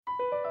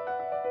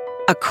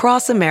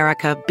Across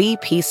America,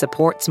 BP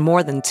supports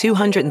more than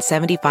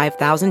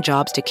 275,000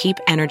 jobs to keep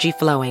energy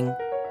flowing.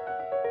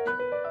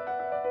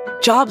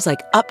 Jobs like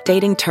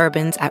updating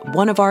turbines at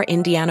one of our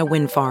Indiana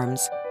wind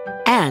farms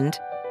and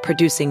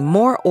producing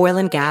more oil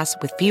and gas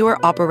with fewer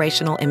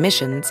operational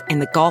emissions in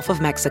the Gulf of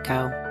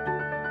Mexico.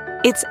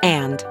 It's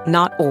and,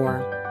 not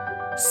or.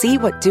 See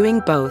what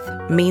doing both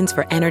means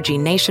for energy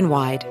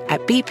nationwide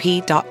at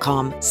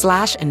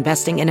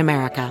bp.com/investing in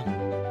America.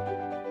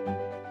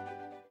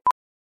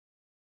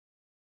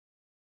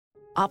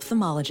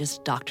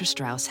 Ophthalmologist Dr.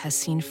 Strauss has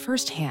seen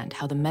firsthand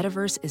how the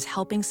metaverse is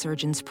helping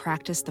surgeons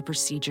practice the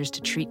procedures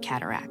to treat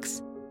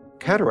cataracts.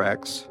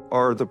 Cataracts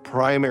are the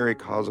primary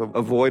cause of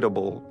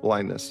avoidable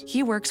blindness.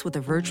 He works with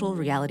a virtual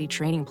reality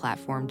training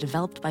platform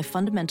developed by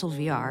Fundamental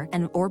VR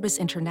and Orbis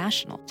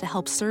International to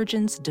help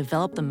surgeons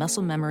develop the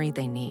muscle memory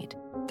they need.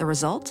 The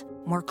result?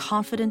 More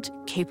confident,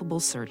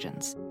 capable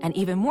surgeons. And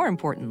even more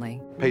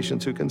importantly,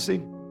 Patients who can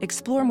see.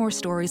 explore more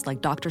stories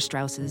like Dr.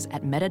 Strauss's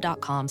at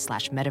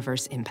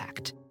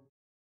meta.com/metaverseimpact.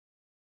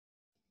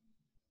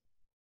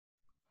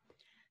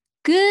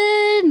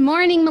 Good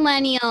morning,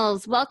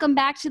 millennials. Welcome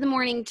back to the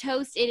Morning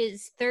Toast. It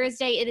is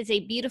Thursday. It is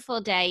a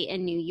beautiful day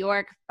in New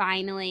York,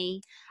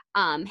 finally.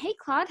 Hey,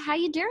 Claude, how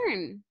you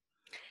doing?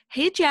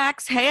 Hey,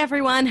 Jax. Hey,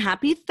 everyone.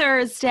 Happy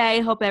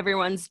Thursday. Hope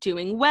everyone's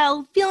doing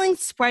well, feeling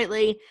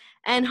sprightly,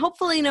 and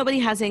hopefully nobody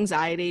has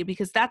anxiety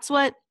because that's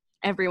what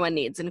everyone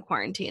needs in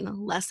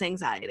quarantine, less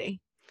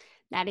anxiety.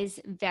 That is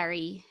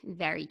very,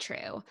 very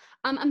true.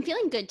 I'm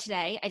feeling good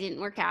today. I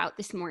didn't work out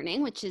this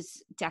morning, which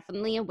is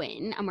definitely a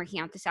win. I'm working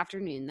out this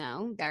afternoon,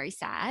 though. Very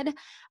sad.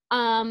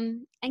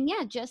 And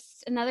yeah,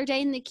 just another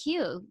day in the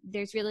queue.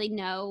 There's really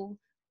no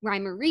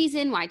rhyme or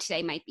reason why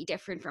today might be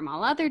different from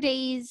all other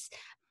days,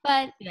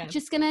 but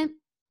just going to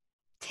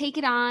take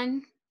it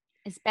on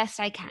as best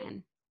I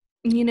can.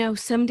 You know,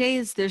 some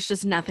days there's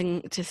just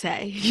nothing to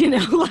say,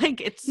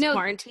 like it's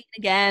quarantine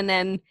again,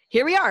 and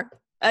here we are.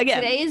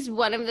 Again. Today is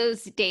one of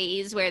those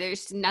days where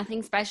there's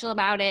nothing special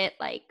about it,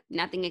 like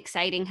nothing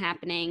exciting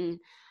happening.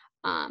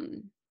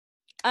 I'm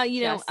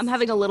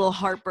having a little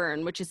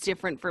heartburn, which is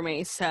different for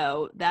me,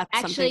 so that's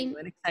something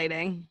really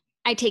exciting.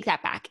 I take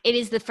that back. It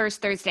is the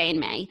first Thursday in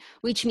May,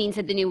 which means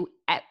that the new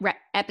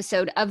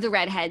episode of The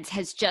Redheads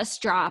has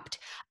just dropped.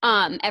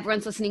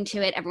 Everyone's listening to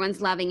it. Everyone's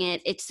loving it.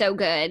 It's so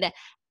good.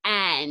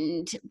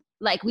 And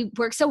like we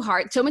work so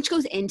hard. So much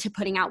goes into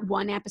putting out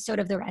one episode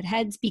of The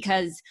Redheads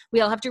because we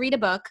all have to read a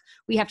book.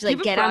 We have to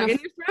like get on. In your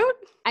throat?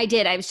 I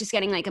did. I was just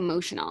getting like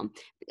emotional.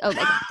 Oh,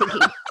 like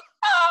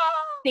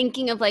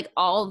thinking of like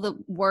all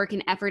the work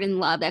and effort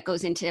and love that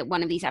goes into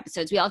one of these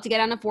episodes. We all have to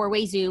get on a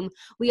 4-way Zoom.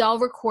 We all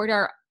record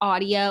our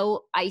audio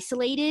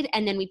isolated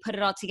and then we put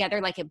it all together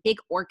like a big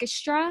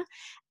orchestra.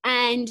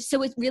 And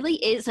so it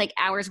really is like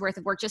hours worth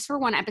of work just for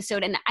one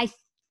episode. And I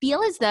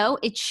feel as though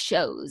it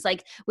shows.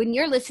 Like when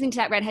you're listening to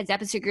that Redheads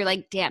episode, you're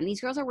like, damn, these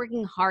girls are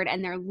working hard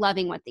and they're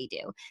loving what they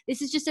do.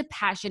 This is just a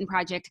passion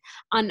project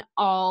on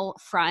all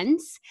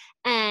fronts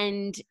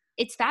and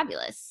it's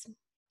fabulous.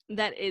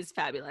 That is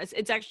fabulous.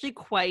 It's actually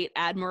quite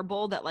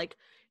admirable that like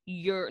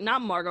you're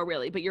not Margot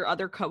really, but your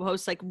other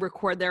co-hosts like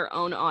record their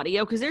own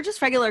audio because they're just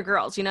regular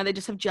girls, they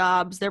just have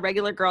jobs. They're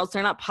regular girls.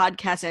 They're not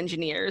podcast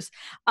engineers.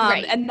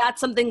 Right. And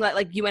that's something that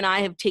like you and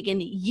I have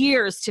taken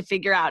years to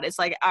figure out. It's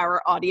like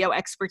our audio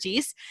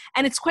expertise.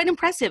 And it's quite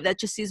impressive that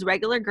just these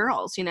regular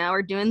girls,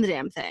 are doing the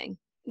damn thing.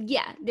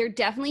 Yeah, they're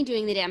definitely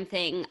doing the damn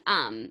thing.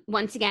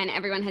 Once again,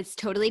 everyone has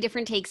totally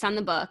different takes on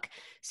the book.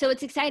 So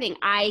it's exciting.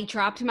 I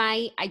dropped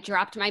my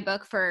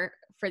book for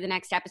the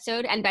next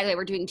episode. And by the way,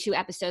 we're doing 2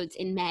 episodes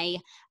in May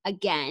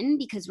again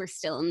because we're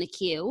still in the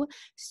queue.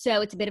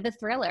 So it's a bit of a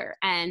thriller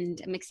and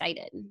I'm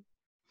excited.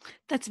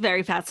 That's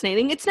very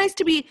fascinating. It's nice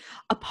to be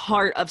a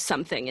part of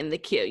something in the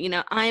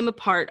queue. I'm a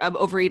part of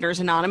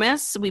Overeaters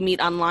Anonymous. We meet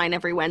online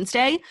every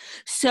Wednesday.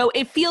 So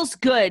it feels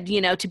good,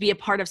 to be a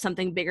part of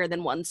something bigger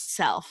than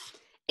oneself.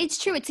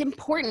 It's true. It's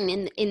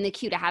important in the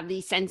queue to have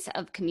these sense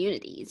of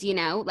communities,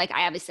 like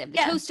I obviously have the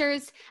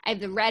Toasters, I have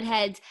the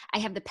Redheads, I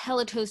have the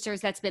Pella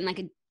Toasters. That's been like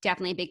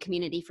definitely a big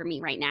community for me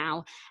right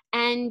now.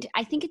 And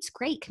I think it's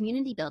great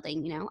community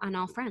building, on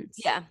all fronts.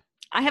 Yeah.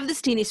 I have the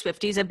Steenie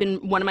Swifties.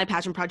 One of my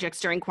passion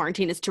projects during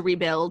quarantine is to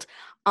rebuild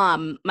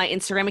my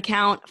Instagram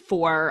account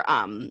for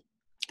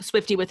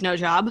Swiftie with no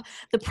job.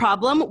 The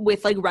problem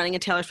with like running a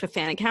Taylor Swift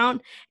fan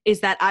account is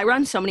that I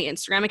run so many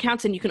Instagram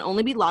accounts and you can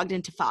only be logged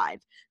into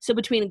 5. So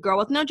between Girl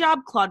with No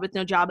Job, Claude with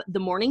No Job, The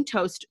Morning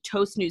Toast,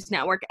 Toast News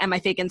Network, and my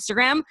fake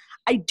Instagram,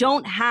 I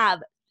don't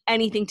have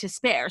anything to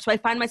spare. So I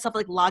find myself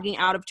like logging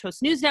out of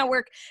Toast News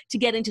Network to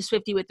get into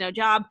Swiftie with No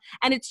Job.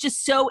 And it's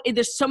just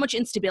there's so much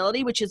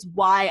instability, which is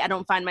why I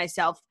don't find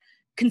myself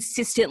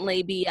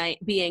consistently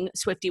being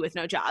Swiftie with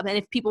No Job. And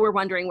if people were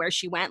wondering where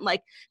she went,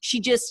 like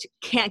she just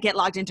can't get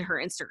logged into her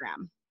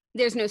Instagram.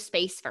 There's no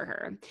space for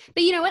her.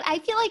 But you know what? I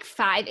feel like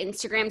 5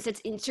 Instagrams,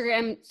 it's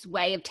Instagram's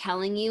way of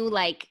telling you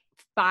like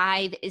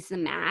 5 is the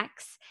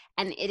max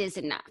and it is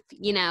enough,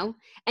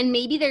 And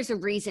maybe there's a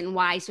reason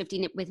why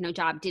Swiftie with No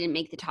Job didn't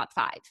make the top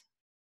 5.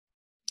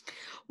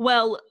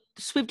 Well,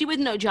 Swiftie with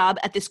no job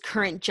at this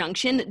current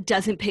junction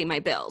doesn't pay my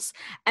bills.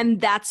 And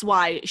that's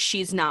why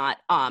she's not.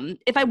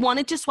 If I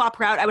wanted to swap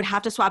her out, I would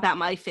have to swap out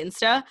my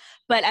Finsta.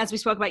 But as we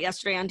spoke about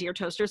yesterday on Dear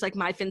Toasters, like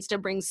my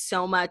Finsta brings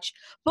so much,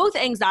 both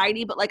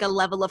anxiety, but like a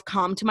level of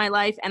calm to my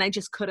life. And I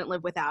just couldn't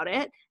live without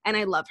it. And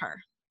I love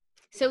her.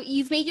 So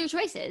you've made your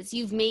choices.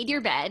 You've made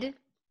your bed.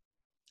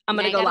 I'm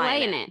going to go lie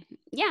in it.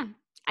 Yeah.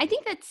 I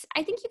think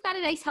you've got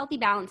a nice healthy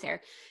balance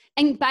there.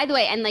 And by the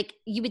way, and like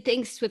you would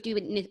think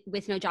Swiftie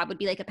with no job would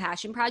be like a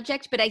passion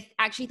project, but I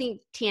actually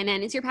think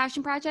TNN is your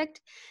passion project,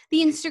 the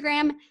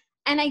Instagram.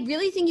 And I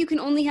really think you can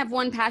only have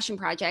one passion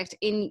project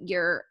in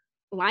your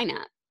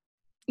lineup.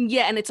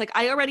 Yeah, and it's like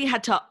I already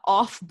had to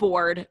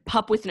offboard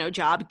Pup with no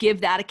job,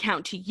 give that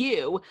account to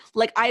you.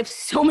 Like I have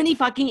so many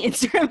fucking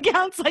Instagram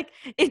accounts. Like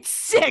it's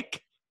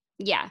sick.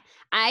 Yeah.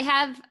 I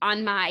have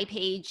on my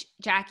page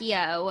Jackie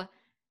O,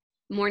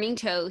 Morning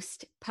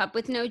Toast, Pup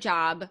with no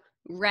job,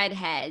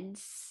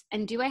 Redheads.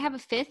 And do I have a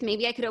fifth?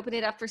 Maybe I could open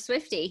it up for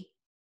Swiftie.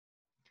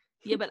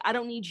 Yeah, but I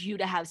don't need you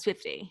to have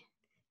Swiftie.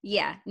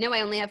 Yeah. No,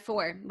 I only have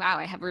 4. Wow,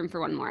 I have room for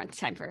one more. It's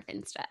time for a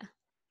Finsta.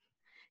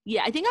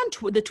 Yeah, I think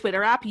on the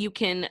Twitter app, you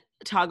can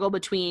toggle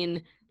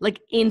between like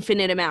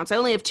infinite amounts. I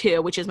only have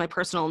 2, which is my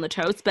personal and the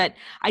toast, but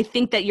I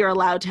think that you're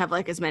allowed to have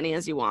like as many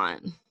as you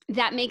want.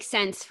 That makes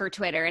sense for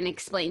Twitter and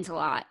explains a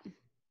lot.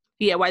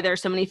 Yeah, why there are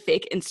so many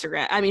fake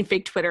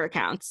Twitter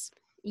accounts.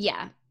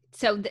 Yeah.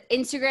 So the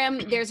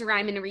Instagram, there's a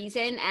rhyme and a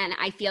reason, and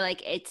I feel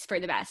like it's for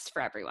the best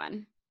for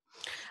everyone.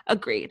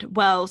 Agreed.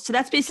 Well, so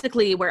that's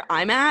basically where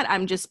I'm at.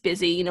 I'm just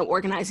busy,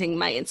 organizing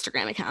my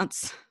Instagram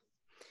accounts.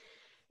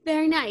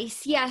 Very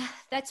nice. Yeah,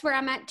 that's where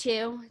I'm at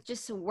too.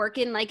 Just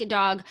working like a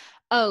dog.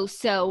 Oh,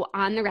 so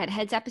on the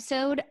Redheads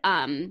episode,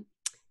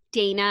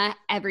 Dana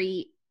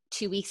every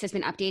 2 weeks has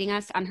been updating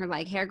us on her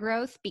leg hair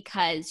growth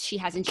because she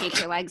hasn't shaved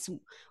her legs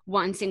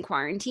once in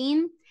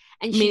quarantine.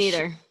 And Me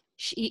neither.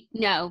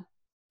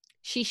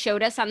 She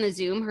showed us on the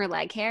Zoom her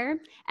leg hair,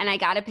 and I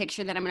got a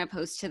picture that I'm going to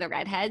post to the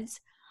Redheads.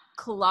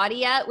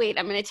 Claudia, wait,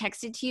 I'm going to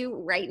text it to you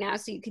right now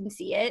so you can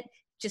see it.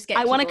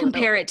 I want to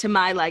compare it to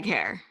my leg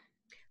hair.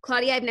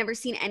 Claudia, I've never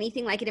seen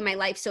anything like it in my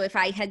life. So if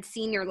I had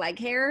seen your leg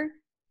hair,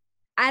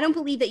 I don't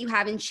believe that you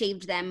haven't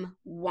shaved them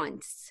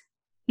once.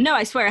 No,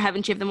 I swear I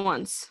haven't shaved them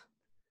once.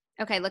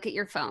 Okay, look at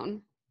your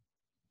phone.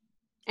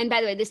 And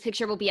by the way, this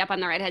picture will be up on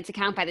the Redheads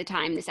account by the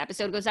time this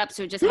episode goes up.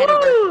 So just head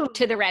over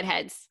to the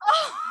Redheads.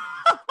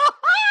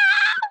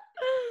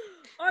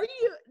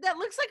 That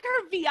looks like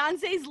her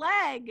fiance's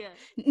leg.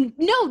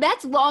 No,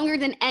 that's longer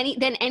than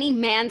any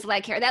man's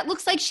leg hair. That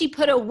looks like she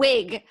put a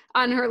wig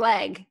on her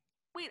leg.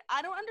 Wait,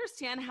 I don't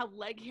understand how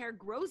leg hair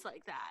grows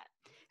like that.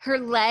 Her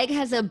leg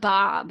has a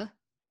bob.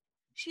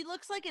 She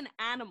looks like an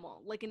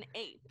animal, like an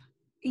ape.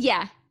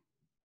 Yeah.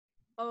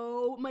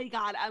 Oh my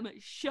God, I'm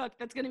shook.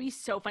 That's going to be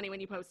so funny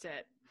when you post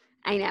it.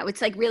 I know.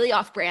 It's like really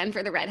off brand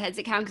for the Redheads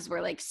account because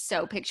we're like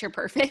so picture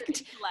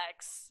perfect.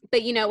 Flex.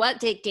 But you know what?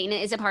 Dana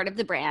is a part of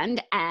the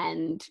brand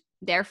and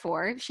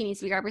therefore she needs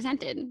to be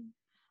represented.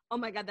 Oh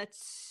my God, that's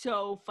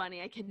so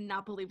funny. I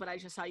cannot believe what I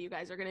just saw. You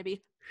guys are going to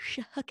be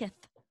shooketh.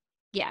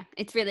 Yeah,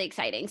 it's really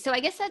exciting. So I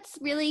guess that's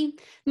really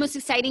the most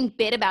exciting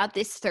bit about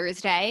this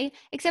Thursday,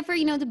 except for,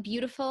 the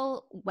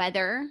beautiful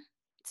weather.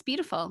 It's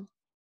beautiful.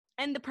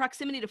 And the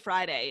proximity to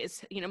Friday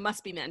is,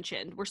 must be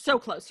mentioned. We're so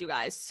close, you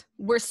guys.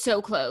 We're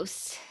so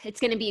close.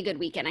 It's going to be a good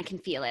weekend. I can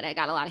feel it. I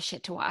got a lot of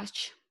shit to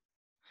watch.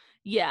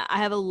 Yeah, I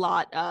have a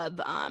lot of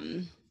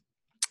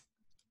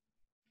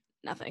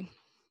nothing.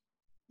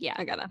 Yeah.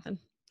 I got nothing.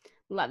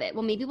 Love it.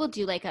 Well, maybe we'll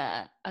do like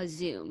a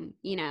Zoom,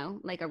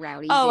 like a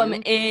rowdy Zoom. I'm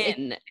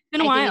in. It's been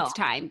a while. I think it's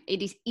time.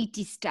 It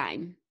is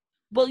time.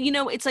 Well,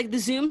 it's like the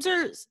Zooms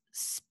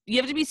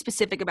you have to be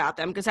specific about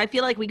them because I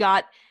feel like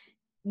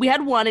we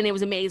had one and it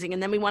was amazing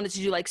and then we wanted to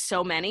do like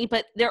so many,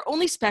 but they're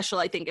only special,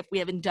 I think, if we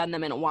haven't done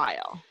them in a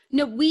while.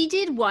 No, we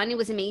did one. It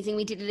was amazing.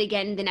 We did it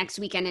again the next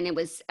weekend and it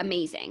was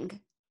amazing.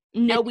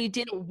 No, we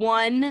did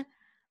one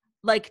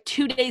like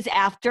 2 days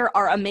after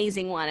our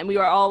amazing one and we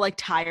were all like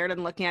tired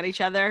and looking at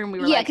each other and we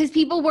were because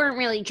people weren't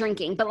really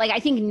drinking, but like I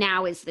think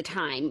now is the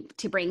time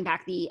to bring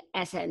back the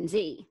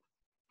SNZ.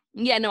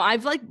 Yeah, no,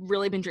 I've like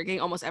really been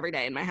drinking almost every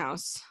day in my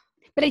house.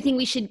 But I think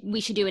we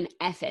should do an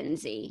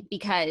FNZ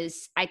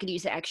because I could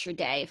use the extra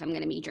day if I'm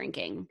going to be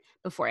drinking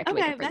before I have to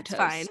wake up for the toast.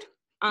 Okay, that's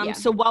fine.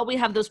 So while we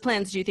have those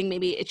plans, do you think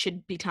maybe it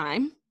should be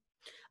time?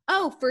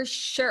 Oh, for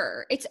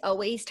sure. It's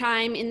always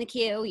time in the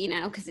queue,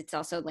 because it's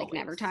also like always.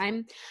 Never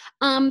time.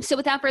 So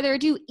without further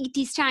ado, it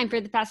is time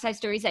for the fast 5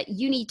 stories that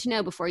you need to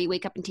know before you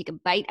wake up and take a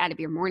bite out of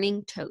your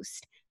morning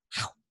toast.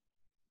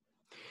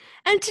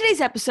 And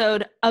today's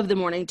episode of The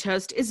Morning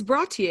Toast is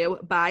brought to you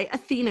by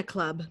Athena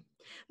Club.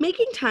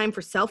 Making time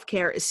for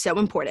self-care is so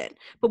important,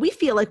 but we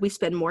feel like we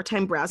spend more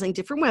time browsing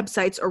different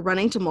websites or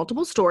running to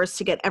multiple stores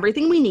to get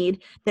everything we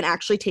need than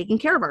actually taking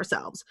care of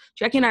ourselves.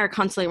 Jackie and I are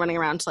constantly running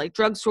around to like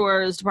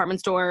drugstores, department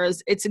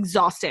stores. It's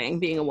exhausting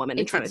being a woman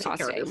and trying to take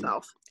care of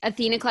yourself.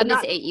 Athena Club is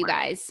it, you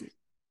guys.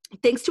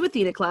 Thanks to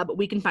Athena Club,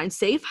 we can find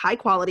safe,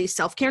 high-quality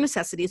self-care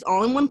necessities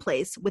all in one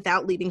place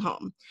without leaving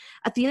home.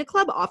 Athena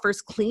Club offers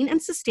clean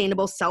and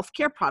sustainable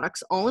self-care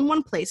products all in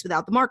one place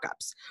without the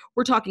markups.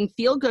 We're talking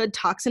feel-good,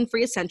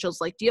 toxin-free essentials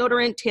like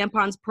deodorant,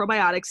 tampons,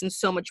 probiotics, and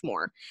so much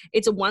more.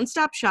 It's a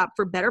one-stop shop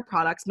for better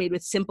products made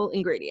with simple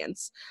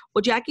ingredients.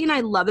 What Jackie and I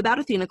love about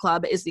Athena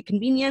Club is the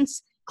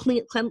convenience,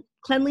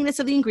 cleanliness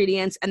of the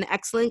ingredients, and the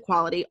excellent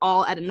quality,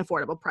 all at an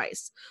affordable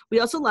price. We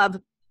also love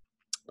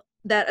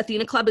that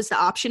Athena Club is the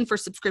option for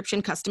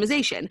subscription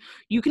customization.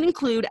 You can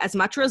include as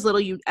much or as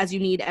little as you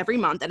need every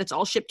month, and it's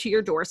all shipped to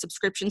your door.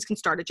 Subscriptions can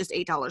start at just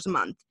 $8 a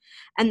month.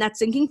 And that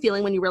sinking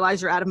feeling when you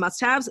realize you're out of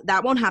must-haves,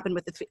 that won't happen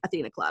with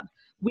Athena Club.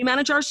 We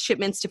manage our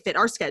shipments to fit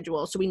our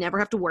schedule, so we never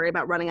have to worry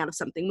about running out of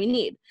something we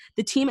need.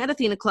 The team at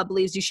Athena Club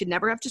believes you should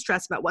never have to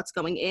stress about what's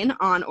going in,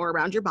 on, or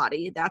around your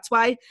body. That's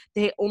why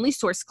they only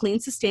source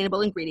clean,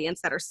 sustainable ingredients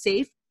that are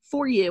safe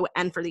for you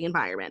and for the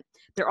environment.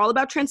 They're all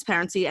about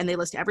transparency, and they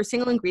list every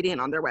single ingredient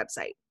on their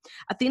website.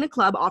 Athena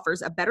Club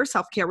offers a better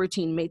self-care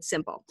routine made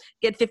simple.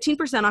 Get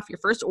 15% off your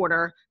first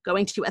order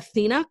going to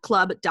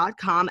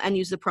athenaclub.com and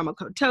use the promo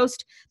code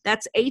TOAST.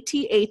 That's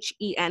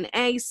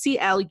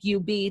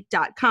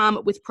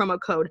ATHENACLUB.com with promo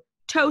code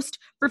TOAST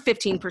for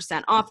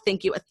 15% off.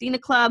 Thank you, Athena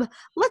Club.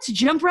 Let's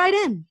jump right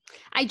in.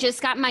 I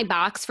just got my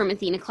box from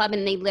Athena Club,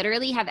 and they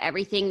literally have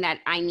everything that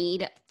I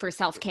need for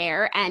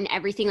self-care, and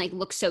everything like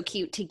looks so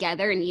cute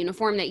together in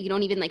uniform that you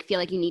don't even like feel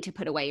like you need to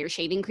put away your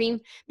shaving cream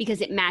because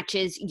it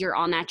matches your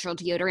all natural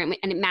deodorant,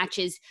 and it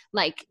matches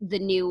like the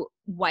new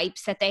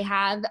wipes that they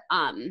have.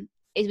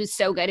 It was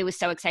so good. It was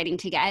so exciting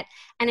to get.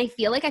 And I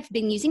feel like I've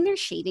been using their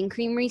shaving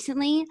cream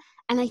recently,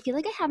 and I feel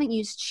like I haven't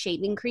used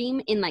shaving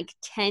cream in like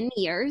 10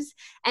 years,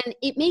 and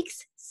it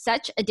makes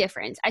such a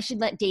difference. I should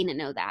let Dana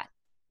know that.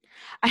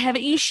 I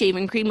haven't used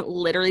shaving cream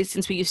literally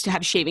since we used to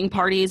have shaving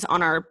parties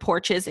on our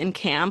porches in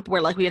camp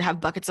where like we would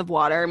have buckets of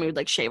water and we would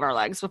like shave our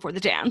legs before the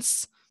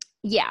dance.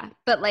 Yeah,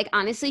 but like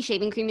honestly,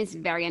 shaving cream is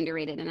very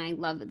underrated, and I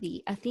love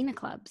the Athena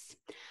Clubs.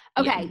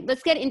 Okay,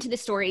 Let's get into the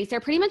stories. They're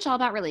pretty much all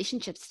about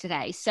relationships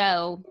today,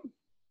 so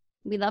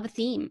we love a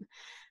theme.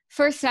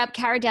 First up,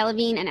 Cara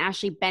Delevingne and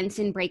Ashley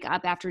Benson break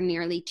up after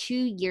nearly 2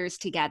 years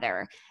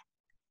together.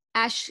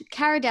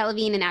 Cara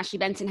Delevingne and Ashley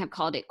Benson have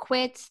called it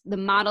quits. The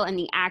model and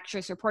the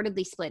actress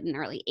reportedly split in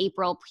early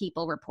April,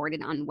 People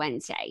reported on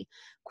Wednesday.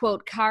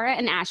 Quote, Cara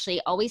and Ashley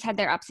always had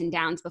their ups and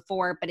downs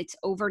before, but it's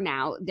over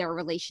now. Their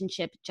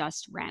relationship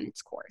just ran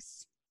its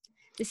course.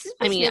 This is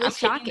really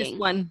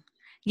shocking.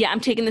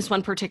 I'm taking this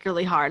one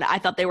particularly hard. I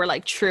thought they were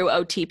like true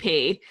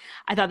OTP.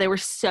 I thought they were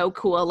so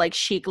cool, like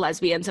chic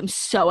lesbians. I'm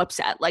so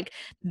upset. Like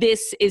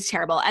this is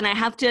terrible. And I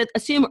have to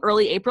assume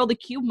early April, the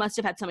Q must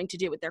have had something to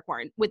do with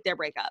their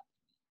breakup.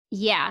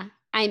 Yeah.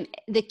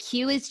 The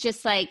Q is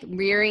just like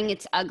rearing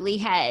its ugly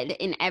head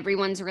in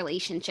everyone's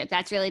relationship.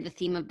 That's really the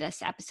theme of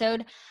this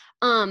episode.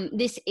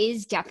 This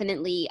is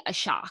definitely a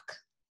shock.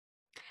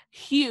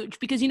 Huge,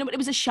 because it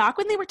was a shock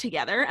when they were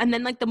together, and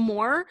then like the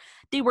more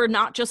they were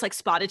not just like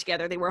spotted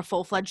together, they were a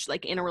full-fledged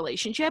like in a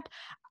relationship.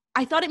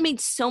 I thought it made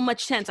so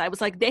much sense. I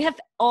was like, they have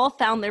all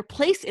found their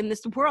place in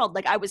this world.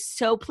 Like I was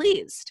so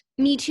pleased.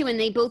 Me too. And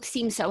they both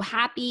seem so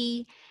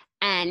happy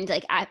and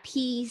like at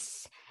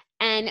peace.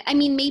 And I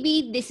mean,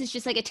 maybe this is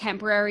just like a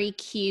temporary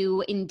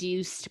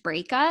Q-induced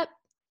breakup,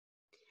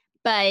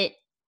 but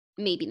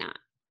maybe not.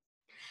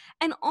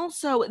 And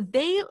also,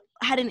 they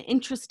had an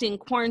interesting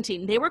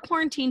quarantine. They were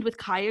quarantined with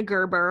Kaya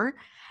Gerber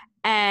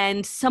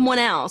and someone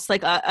else,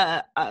 like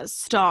a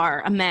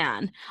star, a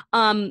man.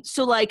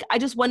 So like, I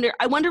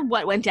wonder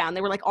what went down.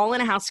 They were like all in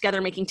a house together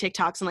making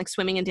TikToks and like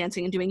swimming and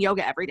dancing and doing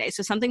yoga every day.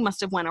 So something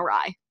must have went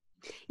awry.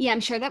 Yeah,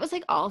 I'm sure that was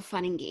like all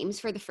fun and games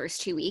for the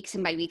first 2 weeks.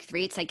 And by week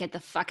 3, it's like, get the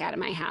fuck out of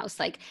my house.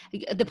 Like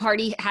the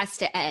party has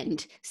to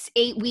end.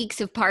 8 weeks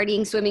of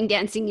partying, swimming,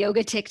 dancing,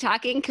 yoga,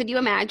 TikToking. Could you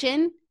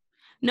imagine?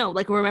 No,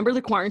 like remember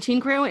the quarantine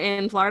crew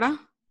in Florida?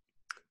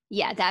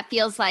 Yeah, that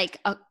feels like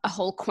a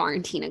whole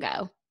quarantine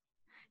ago.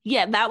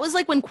 Yeah, that was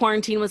like when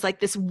quarantine was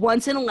like this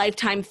once in a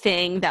lifetime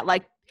thing that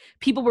like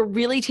people were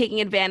really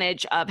taking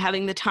advantage of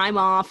having the time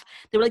off.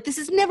 They were like, this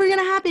is never going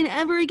to happen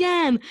ever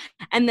again.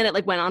 And then it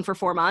like went on for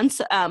 4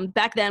 months.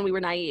 Back then we were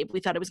naive. We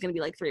thought it was going to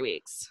be like 3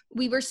 weeks.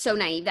 We were so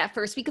naive. That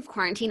first week of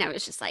quarantine, I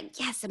was just like,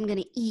 yes, I'm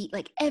going to eat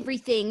like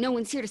everything. No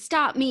one's here to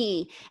stop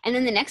me. And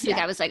then the next week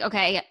I was like,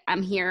 okay,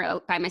 I'm here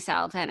by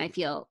myself and I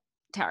feel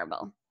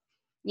terrible,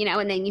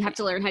 and then you have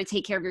to learn how to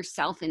take care of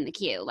yourself in the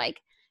queue.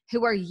 Like,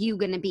 who are you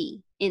going to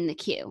be in the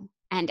queue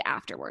and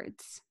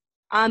afterwards?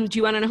 Do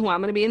you want to know who I'm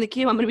going to be in the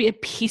queue? I'm going to be a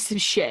piece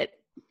of shit.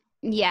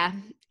 Yeah.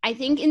 I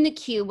think in the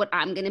queue, what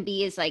I'm going to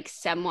be is like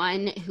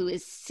someone who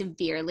is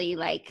severely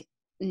like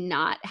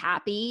not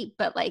happy,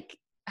 but like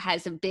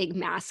has a big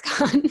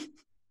mask on.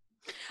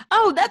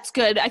 Oh, that's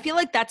good. I feel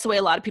like that's the way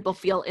a lot of people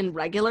feel in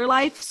regular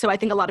life. So I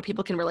think a lot of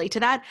people can relate to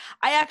that.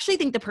 I actually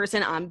think the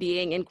person I'm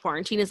being in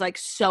quarantine is like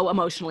so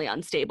emotionally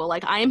unstable.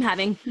 Like I am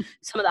having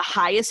some of the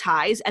highest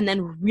highs and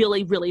then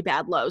really, really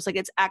bad lows. Like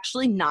it's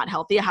actually not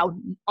healthy how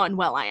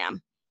unwell I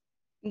am.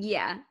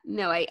 Yeah,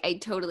 no, I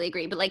totally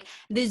agree. But like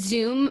the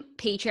Zoom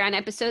Patreon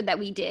episode that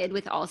we did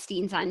with All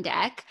Steens on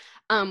Deck,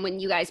 when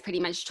you guys pretty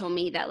much told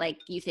me that like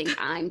you think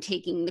I'm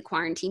taking the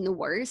quarantine the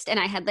worst, and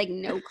I had like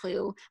no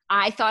clue.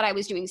 I thought I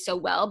was doing so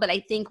well, but I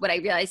think what I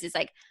realized is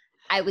like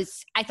I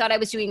thought I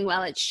was doing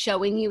well at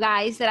showing you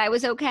guys that I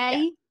was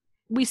okay. Yeah.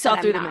 We saw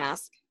but through I'm the not.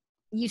 mask.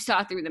 You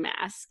saw through the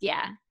mask,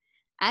 yeah.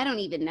 I don't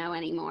even know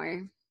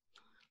anymore.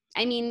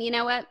 I mean, you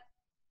know what?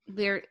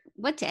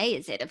 What day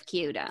is it of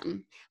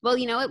Q-dom? Well,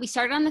 you know what? We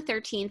started on the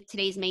 13th.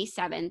 Today's May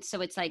 7th.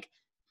 So it's like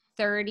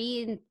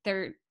 30 and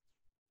 30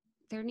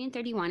 and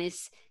 31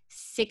 is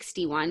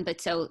 61.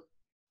 But so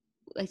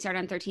I started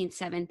on 13th,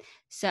 7th.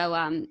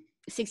 So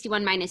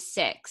 61 minus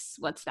 6.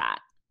 What's that?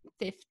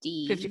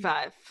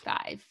 55.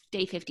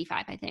 Day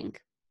 55, I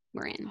think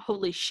we're in.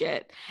 Holy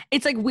shit.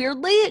 It's like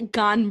weirdly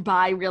gone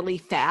by really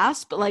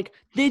fast, but like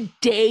the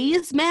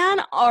days, man,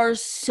 are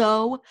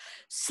so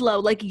slow.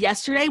 Like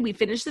yesterday we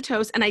finished the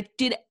toast and I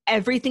did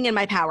everything in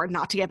my power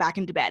not to get back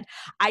into bed.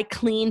 I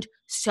cleaned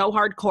so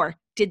hardcore,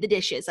 did the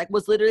dishes, like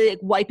was literally like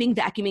wiping,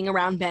 vacuuming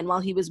around Ben while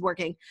he was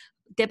working.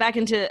 I get back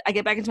into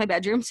my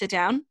bedroom, sit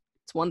down.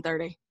 It's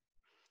 1:30.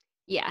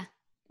 Yeah,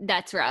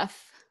 that's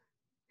rough.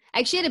 I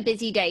actually had a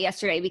busy day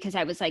yesterday because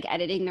I was like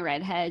editing the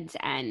redheads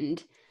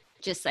and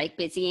just like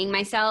busying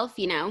myself,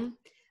 you know,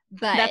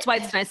 but that's why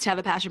it's nice to have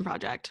a passion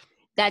project.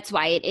 That's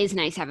why it is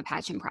nice to have a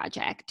passion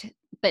project.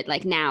 But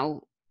like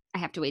now I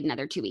have to wait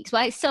another 2 weeks.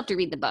 Well, I still have to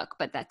read the book,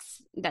 but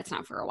that's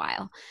not for a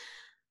while.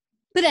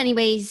 But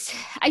anyways,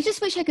 I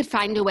just wish I could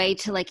find a way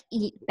to like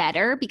eat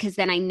better because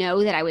then I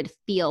know that I would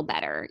feel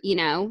better, you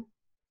know?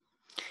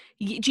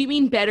 Do you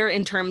mean better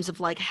in terms of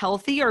like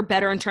healthy or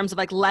better in terms of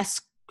like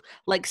less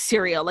like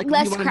cereal? Like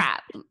less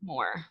crap.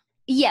 More.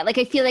 Yeah, like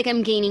I feel like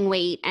I'm gaining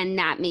weight and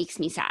that makes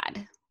me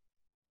sad.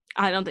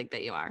 I don't think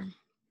that you are.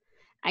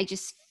 I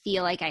just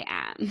feel like I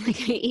am.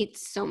 Like I ate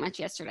so much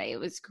yesterday. It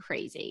was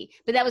crazy.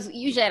 But that was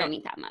usually I don't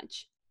eat that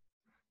much.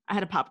 I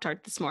had a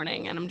Pop-Tart this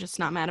morning and I'm just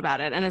not mad about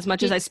it. And as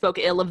much as I spoke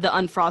ill of the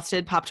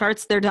unfrosted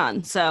Pop-Tarts, they're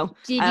done. So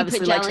did I you obviously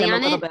put like jelly them on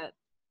a little it? bit.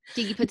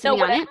 Did you put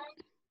something on it?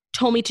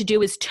 Told me to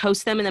do is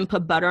toast them and then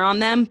put butter on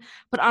them.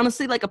 But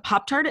honestly, like a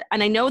Pop-Tart,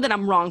 and I know that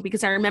I'm wrong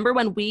because I remember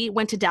when we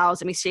went to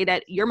Dallas and we stayed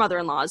at your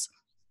mother-in-law's,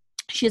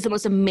 she has the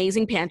most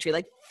amazing pantry,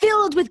 like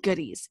filled with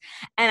goodies.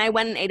 And I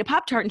went and ate a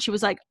Pop-Tart and she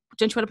was like,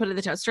 don't you want to put it in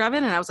the toaster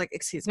oven? And I was like,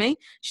 excuse me?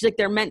 She's like,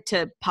 they're meant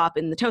to pop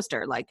in the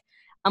toaster. Like,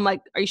 I'm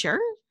like, are you sure?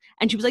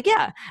 And she was like,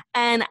 yeah.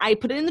 And I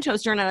put it in the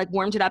toaster and I like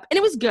warmed it up and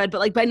it was good, but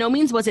like by no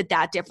means was it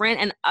that different.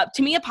 And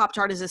to me, a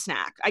Pop-Tart is a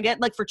snack. I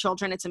get like for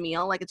children, it's a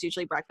meal, like it's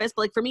usually breakfast,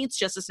 but like for me, it's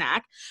just a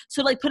snack.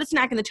 So like put a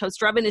snack in the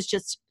toaster oven is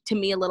just to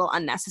me a little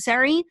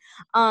unnecessary.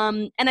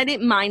 And I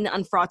didn't mind the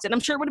unfrosted. I'm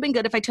sure it would have been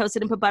good if I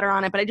toasted and put butter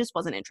on it, but I just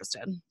wasn't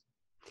interested.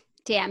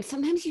 Damn,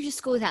 sometimes you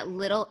just go that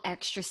little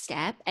extra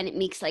step and it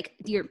makes like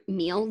your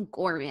meal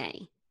gourmet.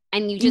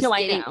 And you just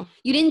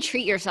you didn't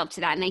treat yourself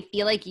to that. And I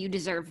feel like you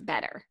deserve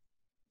better.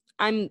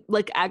 I'm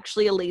like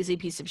actually a lazy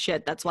piece of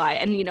shit. That's why.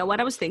 And you know what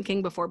I was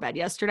thinking before bed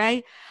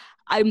yesterday?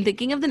 I'm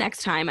thinking of the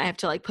next time I have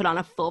to like put on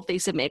a full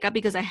face of makeup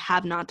because I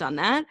have not done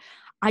that.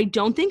 I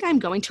don't think I'm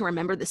going to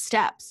remember the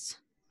steps.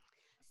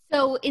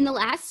 So in the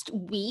last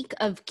week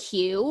of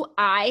Q,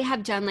 I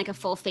have done like a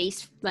full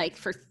face like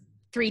for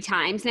 3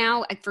 times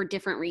now for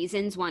different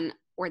reasons, one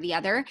or the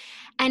other.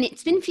 And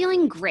it's been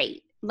feeling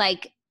great.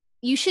 Like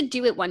you should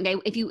do it one day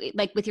if you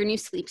like with your new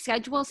sleep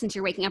schedule, since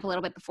you're waking up a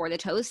little bit before the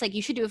toast, like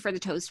you should do it for the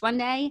toast one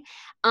day.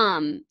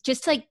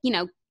 Just like, you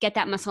know, get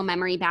that muscle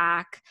memory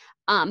back.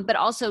 But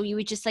also you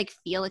would just like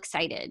feel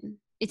excited.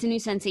 It's a new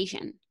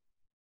sensation.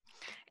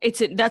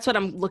 That's what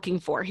I'm looking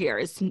for here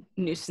is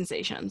new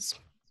sensations.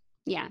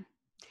 Yeah.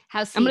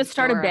 I'm going to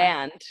start a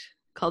band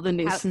called the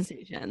New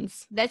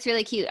Sensations. That's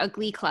really cute. A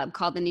glee club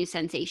called the New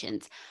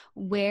Sensations.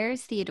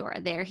 Where's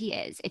Theodora? There he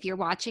is. If you're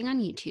watching on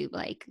YouTube,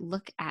 like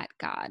look at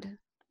God.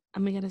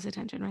 I'm going to get his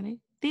attention. Ready?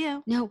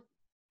 Theo. No.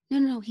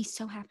 He's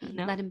so happy.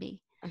 No? Let him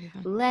be. Okay,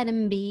 let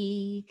him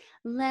be.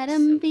 Let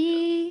him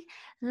be.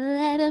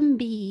 Let him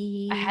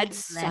be. I had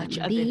such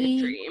a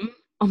vivid dream.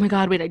 Oh my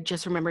God. Wait, I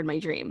just remembered my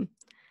dream.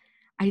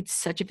 I had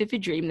such a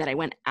vivid dream that I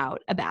went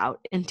out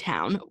about in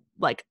town,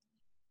 like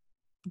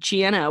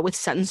GNO with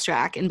Sutton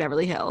Strack in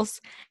Beverly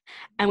Hills.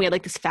 And we had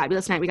like this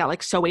fabulous night. We got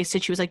like so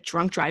wasted. She was like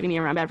drunk driving me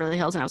around Beverly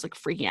Hills and I was like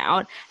freaking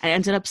out. And I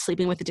ended up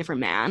sleeping with a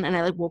different man. And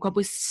I like woke up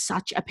with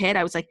such a pit.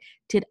 I was like,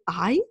 did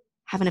I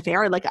have an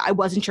affair? Like I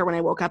wasn't sure when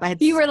I woke up.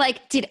 You were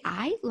like, did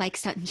I like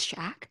Sutton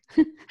Strack?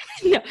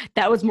 No,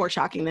 that was more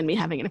shocking than me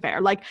having an affair.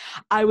 Like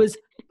I was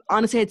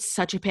honestly had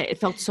such a pit. It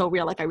felt so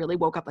real. Like I really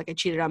woke up like I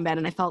cheated on Ben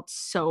and I felt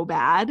so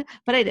bad,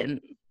 but I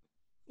didn't.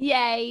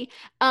 Yay.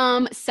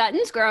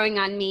 Sutton's growing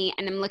on me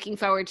and I'm looking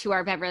forward to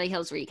our Beverly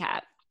Hills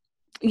recap.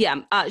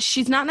 Yeah.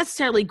 She's not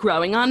necessarily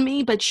growing on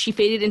me, but she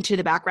faded into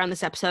the background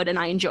this episode and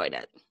I enjoyed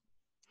it.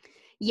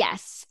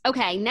 Yes.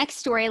 Okay. Next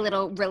story, a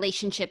little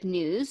relationship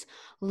news.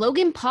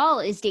 Logan Paul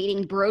is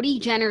dating Brody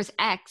Jenner's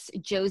ex,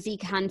 Josie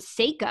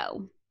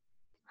Canseco.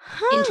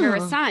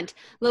 Interessant.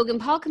 Logan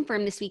Paul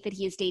confirmed this week that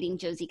he is dating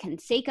Josie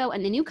Canseco,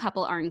 and the new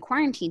couple are in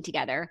quarantine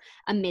together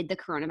amid the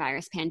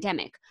coronavirus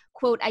pandemic.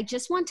 Quote, I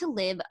just want to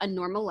live a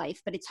normal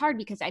life, but it's hard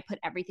because I put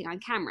everything on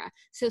camera.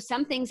 So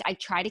some things I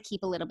try to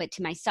keep a little bit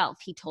to myself,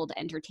 he told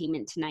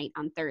Entertainment Tonight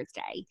on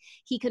Thursday.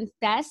 He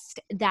confessed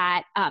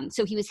that,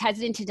 so he was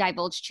hesitant to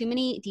divulge too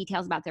many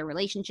details about their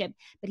relationship,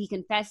 but he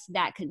confessed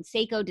that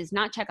Canseco does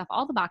not check off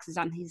all the boxes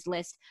on his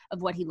list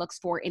of what he looks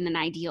for in an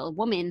ideal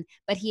woman.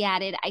 But he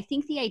added, I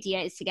think the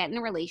idea is to get in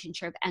a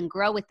relationship and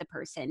grow with the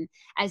person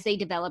as they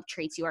develop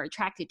traits you are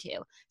attracted to.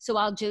 So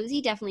while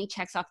Josie definitely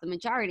checks off the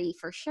majority,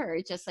 for sure,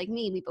 just like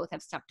me, we both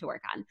have stuff to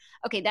work on.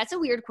 Okay, that's a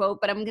weird quote,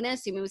 but I'm going to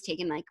assume it was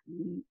taken like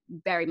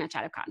very much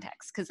out of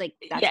context because like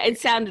that's yeah, weird. It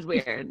sounded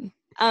weird.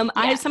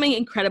 I have something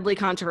incredibly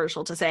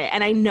controversial to say,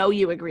 and I know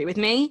you agree with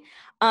me.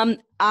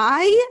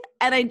 I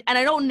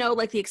don't know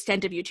like the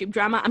extent of YouTube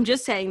drama. I'm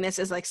just saying this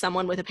as like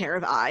someone with a pair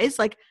of eyes.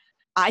 Like,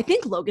 I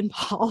think Logan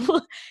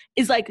Paul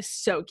is like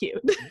so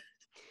cute.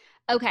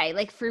 Okay,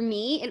 like for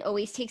me, it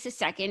always takes a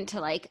second to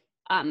like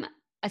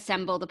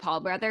assemble the Paul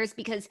brothers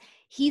because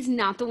he's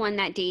not the one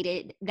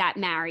that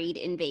married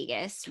in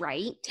Vegas,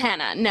 right?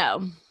 Tana,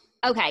 no.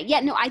 Okay, yeah,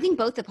 no, I think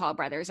both the Paul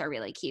brothers are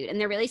really cute and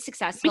they're really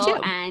successful. Me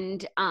too.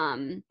 And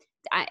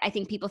I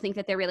think people think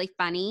that they're really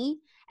funny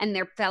and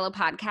they're fellow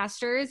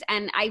podcasters.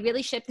 And I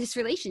really ship this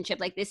relationship.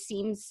 Like this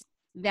seems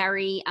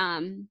very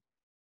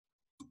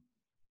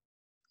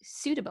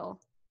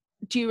suitable.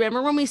 Do you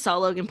remember when we saw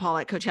Logan Paul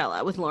at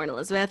Coachella with Lauren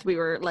Elizabeth? We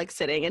were like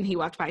sitting and he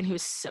walked by and he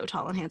was so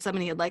tall and handsome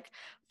and he had like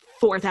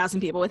 4,000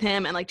 people with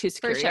him and like 2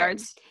 security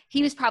guards.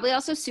 He was probably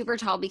also super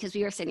tall because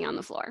we were sitting on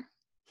the floor.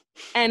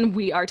 And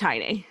we are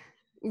tiny.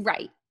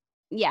 Right.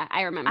 Yeah,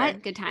 I remember.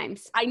 Good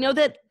times. I know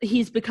that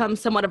he's become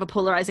somewhat of a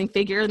polarizing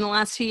figure in the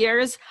last few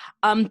years,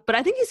 but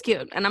I think he's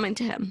cute and I'm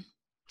into him.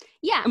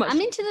 Yeah, I'm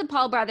into the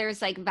Paul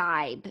brothers like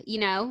vibe, you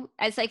know,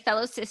 as like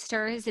fellow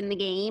sisters in the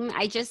game.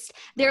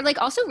 They're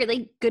like also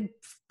really good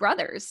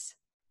brothers.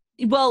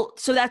 Well,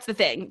 so that's the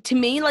thing. To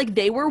me, like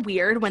they were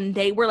weird when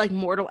they were like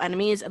mortal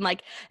enemies and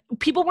like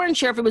people weren't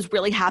sure if it was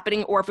really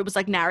happening or if it was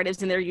like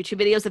narratives in their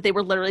YouTube videos that they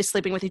were literally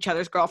sleeping with each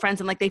other's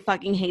girlfriends and like they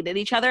fucking hated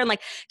each other. And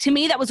like to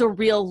me, that was a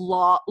real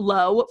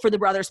low for the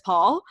brothers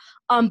Paul.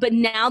 But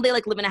now they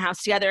like live in a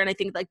house together and I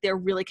think like they're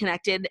really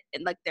connected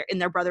and like they're in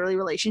their brotherly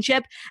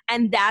relationship.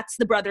 And that's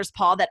the brothers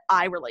Paul that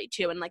I relate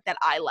to and like that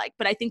I like.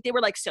 But I think they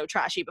were like so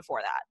trashy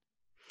before that.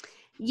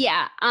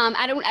 Yeah.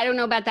 I don't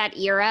know about that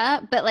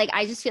era, but like,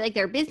 I just feel like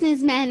they're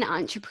businessmen,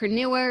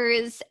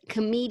 entrepreneurs,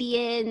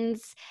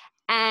 comedians,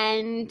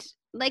 and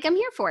like, I'm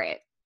here for it.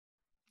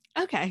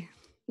 Okay.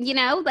 You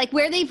know, like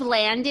where they've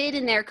landed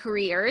in their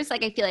careers.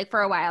 Like, I feel like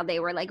for a while they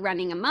were like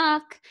running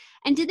amok.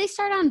 And did they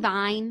start on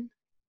Vine?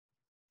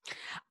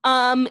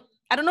 I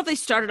don't know if they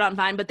started on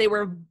Vine, but they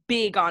were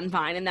big on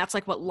Vine and that's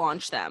like what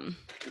launched them.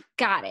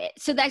 Got it.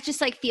 So that just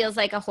like feels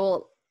like a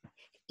whole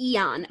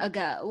eon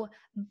ago.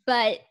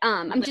 But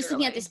I'm just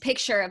looking at this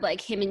picture of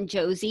like him and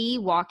Josie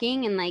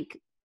walking and like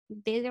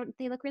they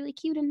look really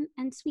cute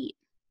and sweet.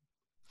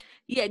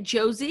 Yeah,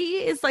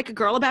 Josie is like a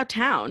girl about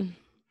town.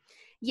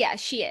 Yeah,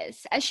 she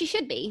is, as she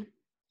should be.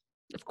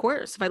 Of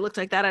course. If I looked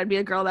like that, I'd be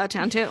a girl about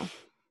town too.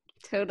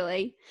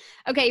 Totally.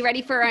 Okay,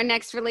 ready for our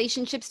next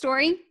relationship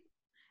story?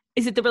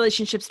 Is it the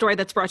relationship story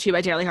that's brought to you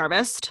by Daily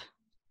Harvest?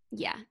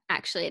 Yeah,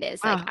 actually it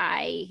is. Like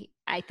I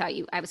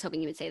was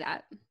hoping you would say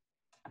that.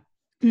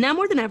 Now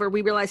more than ever,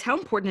 we realize how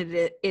important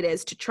it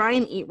is to try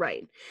and eat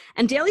right.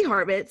 And Daily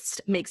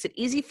Harvest makes it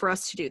easy for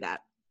us to do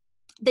that.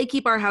 They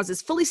keep our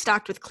houses fully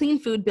stocked with clean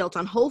food built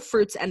on whole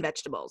fruits and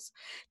vegetables.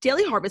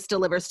 Daily Harvest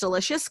delivers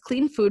delicious,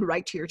 clean food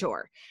right to your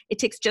door. It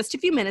takes just a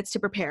few minutes to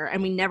prepare,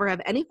 and we never have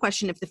any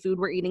question if the food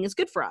we're eating is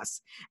good for us.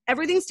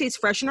 Everything stays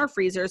fresh in our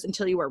freezers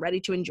until you are ready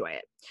to enjoy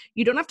it.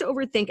 You don't have to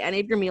overthink any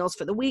of your meals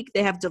for the week.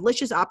 They have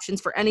delicious options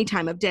for any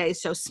time of day.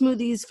 So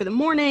smoothies for the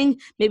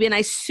morning, maybe a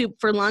nice soup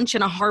for lunch,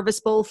 and a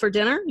harvest bowl for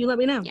dinner. You let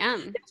me know. Yeah.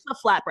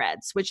 There's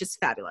flatbreads, which is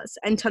fabulous,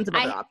 and tons of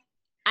other options.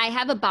 I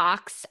have a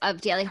box of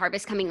Daily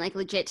Harvest coming like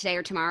legit today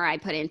or tomorrow. I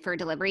put in for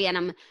delivery and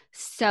I'm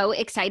so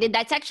excited.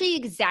 That's actually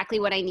exactly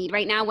what I need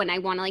right now when I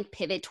want to like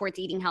pivot towards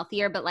eating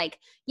healthier, but like,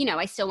 you know,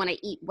 I still want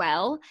to eat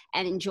well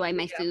and enjoy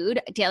my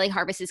food. Daily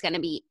Harvest is going to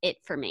be it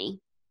for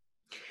me.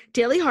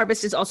 Daily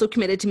Harvest is also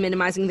committed to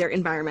minimizing their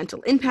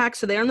environmental impact,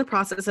 so they are in the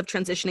process of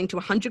transitioning to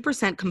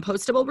 100%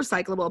 compostable,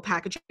 recyclable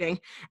packaging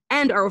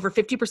and are over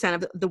 50%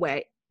 of the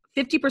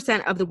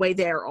way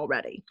there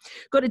already.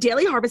 Go to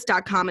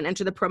dailyharvest.com and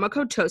enter the promo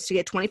code TOAST to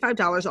get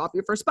 $25 off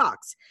your first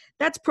box.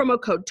 That's promo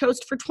code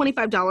TOAST for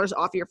 $25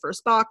 off your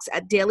first box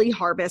at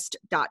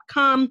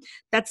dailyharvest.com.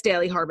 That's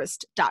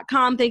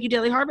dailyharvest.com. Thank you,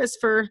 Daily Harvest,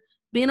 for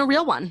being a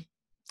real one.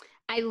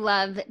 I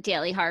love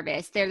Daily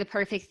Harvest. They're the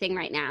perfect thing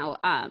right now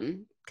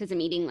because I'm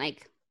eating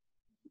like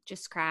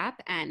just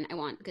crap and I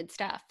want good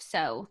stuff.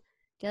 So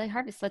Daily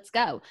Harvest, let's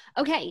go.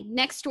 Okay,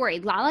 next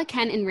story. Lala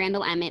Ken and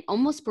Randall Emmett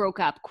almost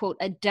broke up, quote,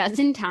 a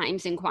dozen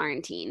times in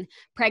quarantine.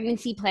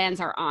 Pregnancy plans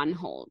are on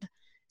hold.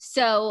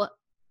 So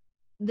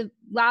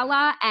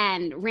Lala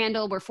and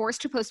Randall were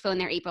forced to postpone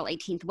their April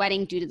 18th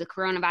wedding due to the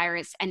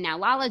coronavirus. And now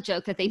Lala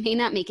joked that they may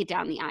not make it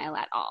down the aisle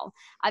at all.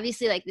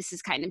 Obviously, like, this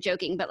is kind of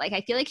joking, but like,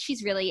 I feel like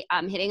she's really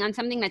hitting on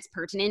something that's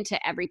pertinent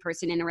to every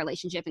person in a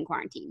relationship in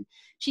quarantine.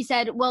 She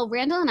said, well,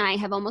 Randall and I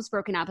have almost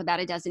broken up about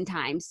a dozen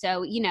times.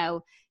 So,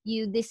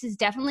 this is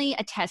definitely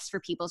a test for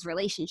people's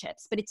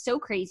relationships, but it's so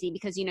crazy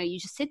because, you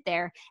just sit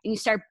there and you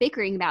start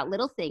bickering about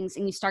little things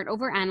and you start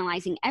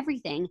overanalyzing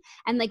everything.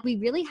 And like, we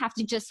really have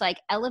to just like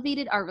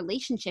elevated our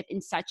relationship in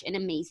such an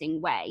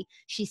amazing way.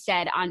 She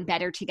said on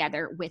Better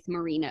Together with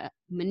Marina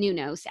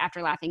Menounos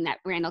after laughing that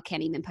Randall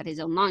can't even put his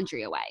own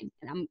laundry away.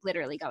 And I'm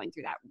literally going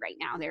through that right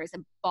now. There is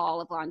a ball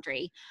of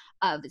laundry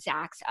of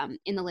Zach's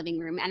in the living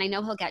room. And I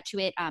know he'll get to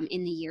it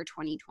in the year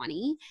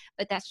 2020,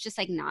 but that's just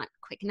like not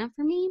quick enough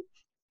for me.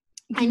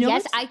 And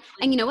yes,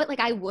 and you know what? Like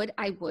I would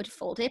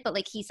fold it, but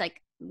like he's like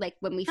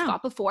when we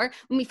fought before,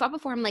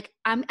 I'm like,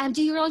 I'm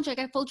do your laundry, like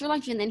I fold your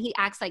laundry, and then he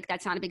acts like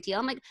that's not a big deal.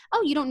 I'm like,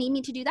 oh, you don't need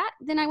me to do that?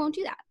 Then I won't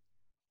do that.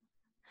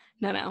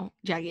 No,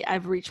 Jackie,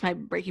 I've reached my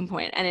breaking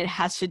point, and it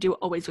has to do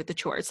always with the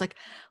chores. Like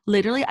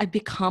literally, I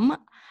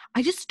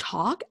just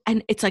talk,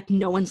 and it's like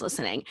no one's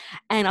listening,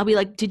 and I'll be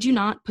like, did you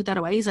not put that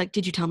away? He's like,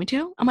 did you tell me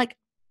to? I'm like,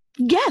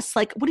 yes.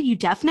 Like, what are you,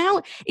 deaf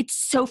now? It's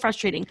so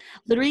frustrating,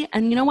 literally.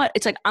 And you know what?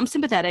 It's like, I'm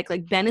sympathetic.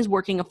 Like Ben is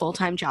working a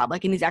full-time job,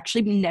 like, and he's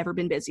actually never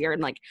been busier.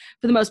 And like,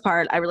 for the most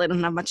part, I really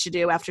don't have much to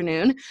do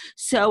afternoon.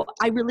 So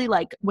I really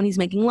like when he's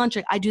making lunch,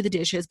 like I do the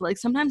dishes, but like,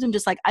 sometimes I'm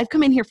just like, I've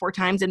come in here 4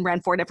 times and ran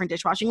 4 different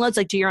dishwashing loads,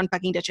 like do your own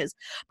fucking dishes.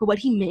 But what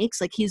he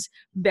makes, like he's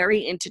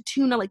very into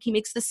tuna. Like he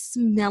makes the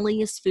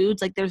smelliest foods.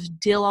 Like there's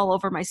dill all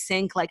over my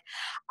sink. Like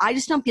I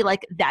just don't feel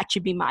like that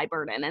should be my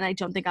burden. And I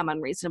don't think I'm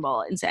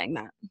unreasonable in saying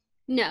that.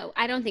 No,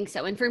 I don't think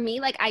so. And for me,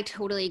 like, I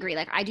totally agree.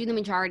 Like, I do the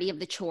majority of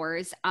the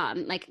chores.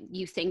 Like,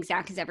 you think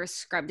Zach has ever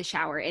scrubbed the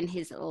shower in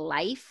his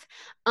life.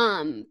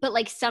 But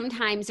like,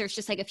 sometimes there's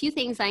just like a few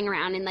things lying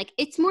around and like,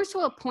 it's more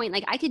so a point,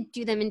 like I could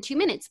do them in 2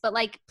 minutes, but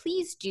like,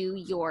 please do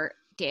your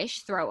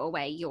dish, throw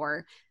away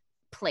your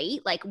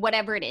plate, like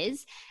whatever it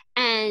is.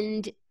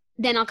 And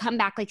then I'll come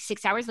back like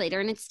 6 hours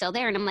later and it's still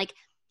there. And I'm like,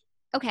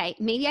 okay,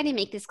 maybe I didn't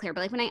make this clear,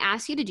 but like when I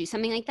ask you to do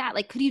something like that,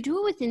 like, could you do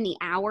it within the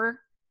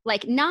hour?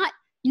 Like not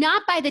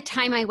by the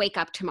time I wake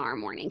up tomorrow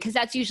morning, because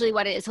that's usually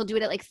what it is. He'll do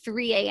it at like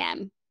 3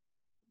 a.m.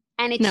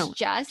 And it's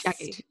just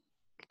Jackie,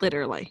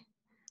 literally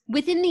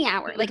within the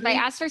hour. Like if I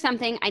ask for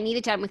something, I need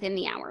it done within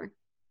the hour.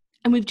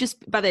 And we've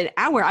just, by the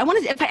hour,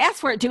 if I ask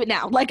for it, do it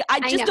now. Like, I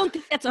just don't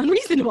think that's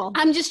unreasonable.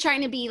 I'm just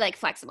trying to be like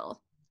flexible.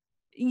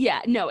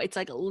 Yeah, no, it's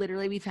like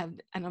literally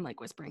and I'm like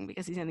whispering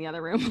because he's in the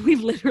other room.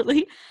 We've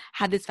literally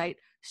had this fight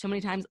so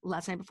many times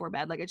last night before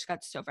bed. Like I just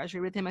got so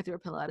frustrated with him. I threw a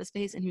pillow at his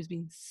face and he was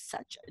being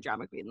such a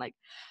drama queen. Like,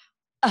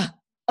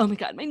 oh my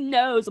God, my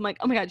nose. I'm like,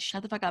 oh my God,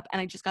 shut the fuck up.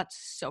 And I just got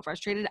so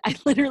frustrated. I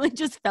literally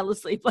just fell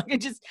asleep. Like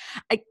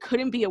I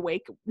couldn't be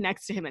awake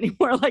next to him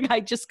anymore. Like I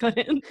just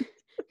couldn't.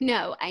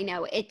 No, I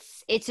know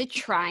it's a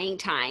trying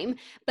time,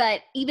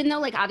 but even though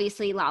like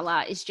obviously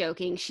Lala is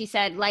joking, she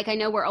said like, I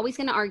know we're always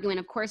going to argue and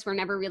of course we're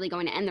never really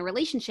going to end the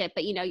relationship,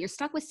 but you're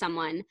stuck with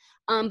someone.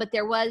 But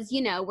there was,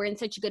 we're in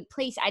such a good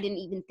place. I didn't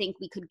even think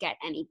we could get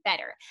any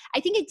better. I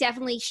think it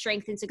definitely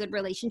strengthens a good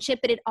relationship,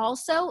 but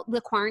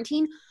the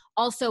quarantine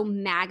also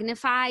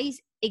magnifies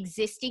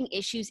existing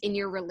issues in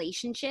your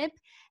relationship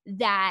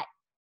that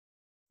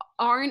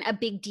aren't a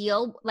big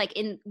deal. Like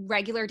in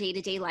regular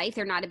day-to-day life,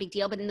 they're not a big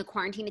deal, but in the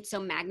quarantine, it's so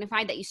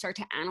magnified that you start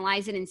to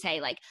analyze it and say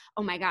like,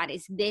 oh my God,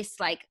 is this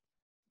like,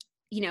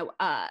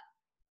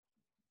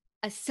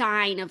 a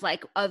sign of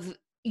like, of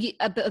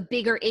a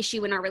bigger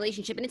issue in our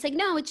relationship? And it's like,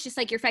 no, it's just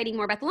like, you're fighting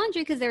more about the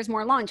laundry because there's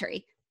more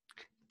laundry.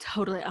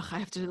 Totally. I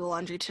have to do the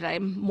laundry today.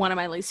 One of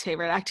my least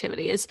favorite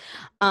activities.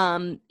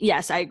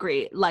 Yes, I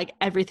agree. Like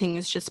everything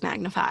is just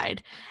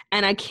magnified.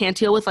 And I can't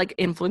deal with like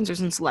influencers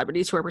and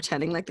celebrities who are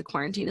pretending like the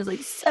quarantine is like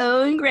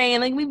so great.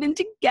 And like we've been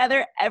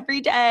together every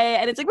day.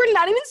 And it's like, we're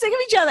not even sick of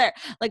each other.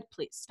 Like,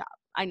 please stop.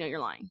 I know you're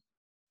lying.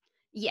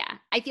 Yeah.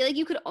 I feel like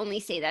you could only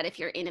say that if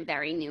you're in a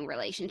very new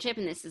relationship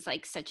and this is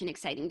like such an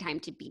exciting time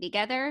to be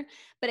together.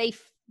 But I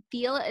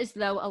feel as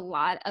though a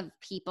lot of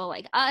people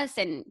like us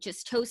and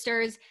just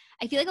toasters,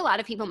 I feel like a lot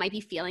of people might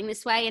be feeling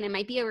this way, and it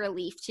might be a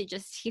relief to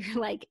just hear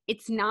like,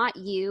 it's not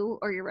you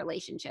or your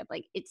relationship.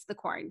 Like it's the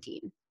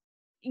quarantine.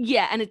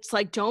 Yeah. And it's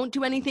like, don't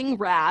do anything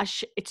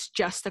rash. It's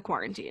just the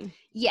quarantine.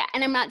 Yeah.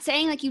 And I'm not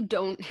saying like you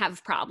don't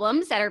have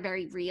problems that are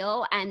very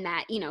real and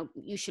that,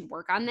 you should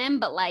work on them,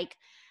 but like,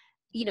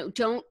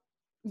 don't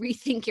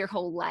rethink your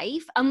whole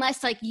life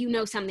unless like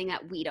something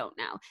that we don't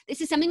know.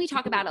 This is something we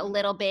talk about a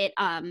little bit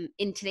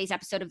in today's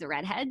episode of The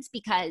Redheads,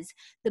 because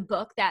the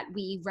book that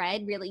we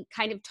read really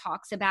kind of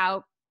talks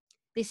about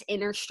this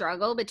inner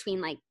struggle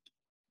between like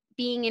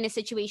being in a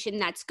situation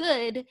that's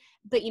good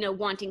but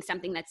wanting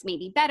something that's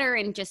maybe better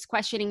and just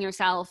questioning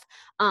yourself.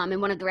 And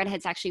one of the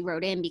redheads actually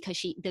wrote in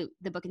because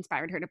the book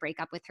inspired her to break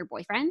up with her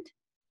boyfriend.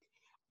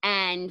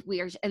 And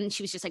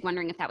she was just like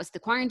wondering if that was the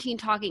quarantine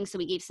talking. So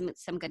we gave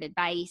some good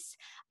advice.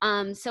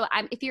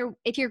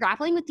 If you're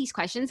grappling with these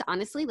questions,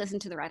 honestly, listen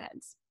to The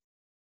Redheads.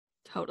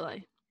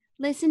 Totally.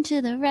 Listen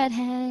to the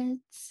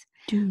redheads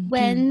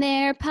when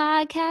they're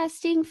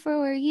podcasting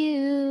for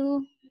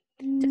you.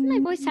 Doesn't my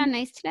voice sound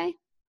nice today?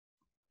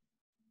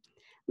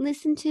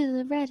 Listen to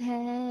the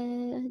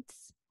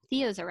redheads.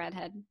 Theo's a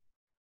redhead.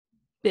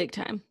 Big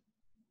time.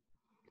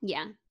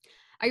 Yeah.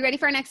 Are you ready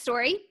for our next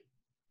story?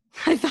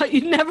 I thought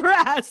you'd never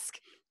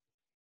ask.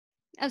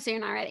 Oh, so you're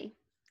not ready?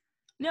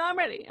 No, I'm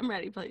ready. I'm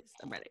ready, please.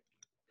 I'm ready.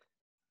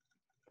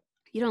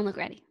 You don't look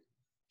ready.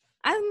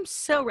 I'm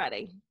so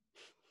ready.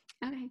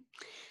 Okay.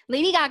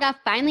 Lady Gaga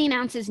finally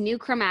announces new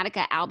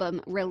Chromatica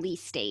album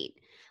release date.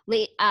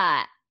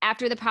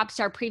 After the pop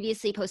star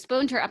previously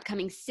postponed her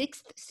upcoming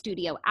 6th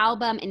studio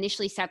album,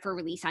 initially set for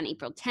release on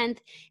April 10th,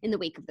 in the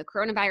wake of the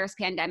coronavirus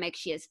pandemic,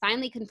 she has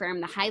finally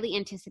confirmed the highly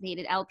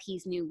anticipated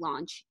LP's new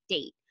launch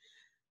date.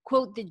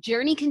 Quote, "The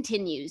journey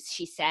continues,"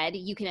 she said.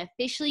 "You can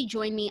officially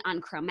join me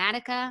on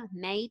Chromatica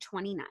May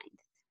 29th.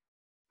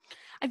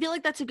 I feel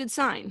like that's a good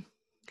sign.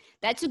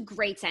 That's a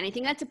great sign. I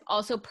think that's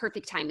also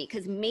perfect timing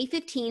because May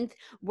 15th,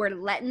 we're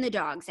letting the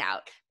dogs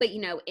out, but,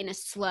 you know, in a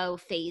slow,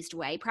 phased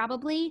way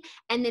probably.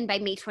 And then by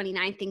May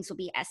 29th, things will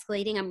be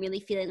escalating. I'm really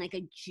feeling like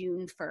a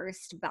June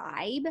 1st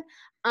vibe.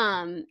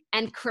 And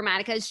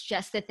Chromatica is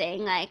just the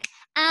thing. Like,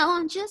 I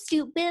want your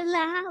stupid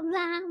love.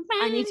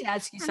 I need to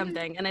ask you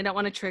something, and I don't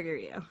want to trigger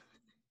you.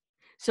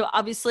 So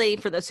obviously,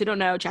 for those who don't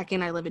know, Jackie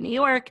and I live in New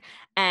York,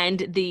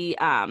 and the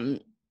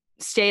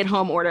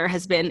stay-at-home order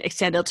has been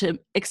extended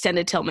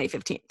till May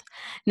 15th.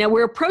 Now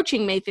we're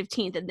approaching May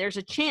 15th, and there's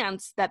a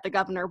chance that the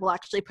governor will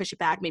actually push it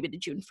back maybe to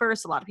June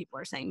 1st. A lot of people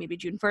are saying maybe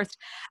June 1st.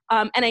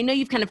 And I know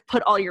you've kind of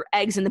put all your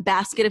eggs in the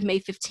basket of May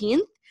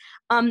 15th.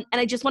 And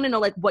I just want to know,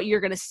 like, what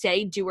you're going to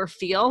say, do, or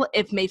feel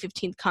if May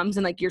 15th comes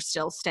and, like, you're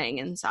still staying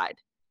inside.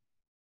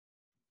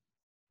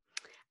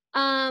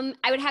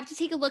 I would have to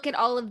take a look at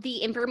all of the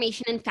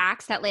information and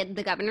facts that led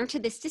the governor to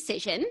this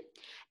decision.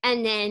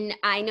 And then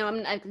I know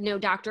I'm no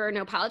doctor or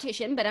no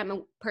politician, but I'm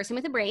a person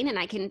with a brain and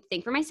I can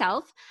think for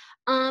myself.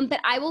 But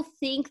I will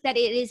think that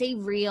it is a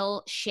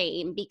real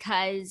shame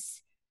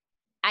because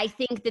I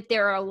think that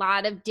there are a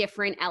lot of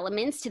different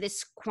elements to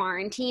this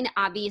quarantine,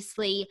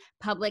 obviously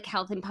public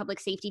health and public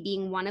safety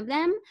being one of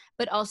them,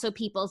 but also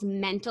people's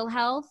mental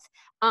health.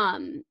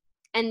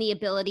 And the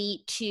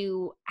ability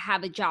to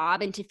have a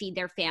job and to feed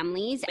their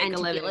families and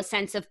to feel a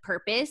sense of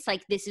purpose.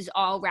 Like, this is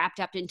all wrapped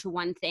up into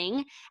one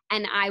thing.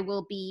 And I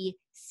will be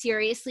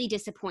seriously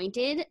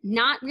disappointed,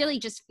 not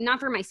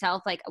for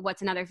myself, like,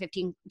 what's another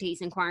 15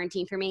 days in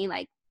quarantine for me?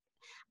 Like,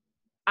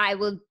 I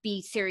will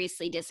be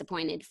seriously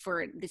disappointed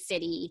for the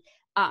city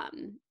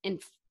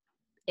and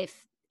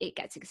if it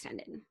gets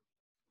extended.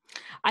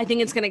 I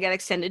think it's going to get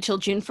extended till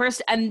June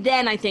 1st. And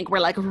then I think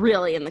we're, like,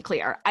 really in the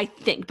clear, I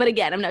think. But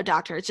again, I'm no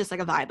doctor. It's just like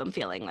a vibe I'm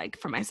feeling, like,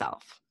 for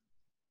myself.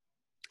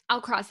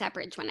 I'll cross that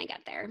bridge when I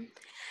get there.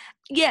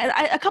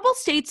 Yeah, a couple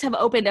states have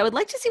opened. I would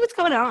like to see what's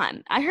going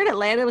on. I heard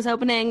Atlanta was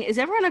opening. Is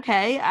everyone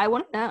okay? I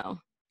want to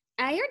know.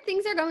 I heard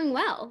things are going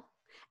well.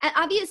 And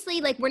obviously,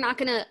 like, we're not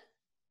going to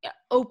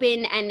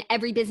open and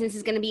every business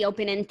is going to be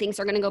open and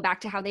things are going to go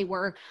back to how they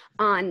were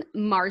on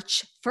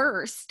March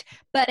 1st.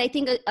 But I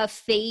think a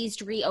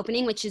phased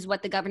reopening, which is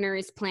what the governor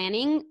is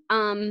planning,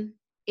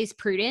 is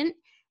prudent.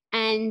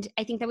 And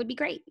I think that would be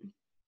great.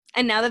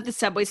 And now that the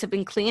subways have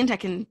been cleaned, I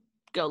can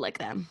go lick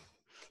them.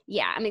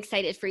 Yeah, I'm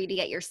excited for you to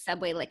get your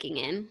subway licking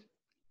in.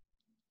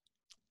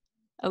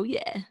 Oh,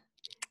 yeah.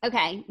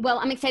 Okay, well,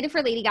 I'm excited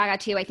for Lady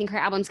Gaga, too. I think her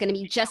album's going to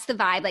be just the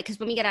vibe. Like, because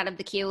when we get out of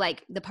the queue,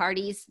 like, the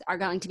parties are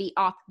going to be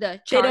off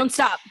the charts. They don't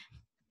stop.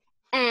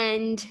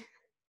 And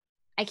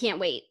I can't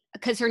wait.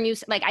 Because her new,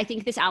 like, I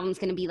think this album's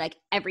going to be, like,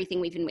 everything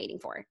we've been waiting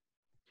for. Do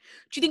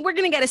you think we're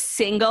going to get a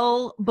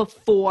single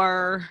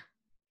before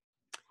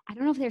I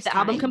don't know if there's the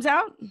album comes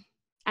out?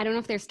 I don't know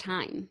if there's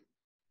time.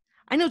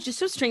 I know, it's just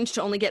so strange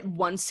to only get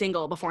one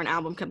single before an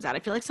album comes out. I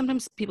feel like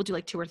sometimes people do,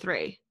 like, 2 or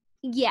 3.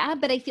 Yeah,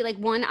 but I feel like,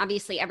 one,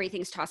 obviously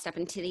everything's tossed up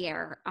into the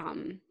air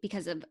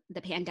because of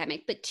the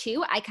pandemic. But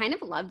 2, I kind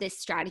of love this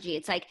strategy.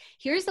 It's like,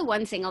 here's the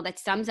one single that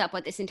sums up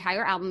what this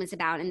entire album is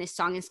about, and this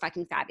song is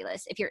fucking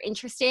fabulous. If you're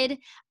interested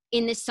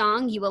in this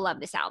song, you will love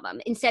this album.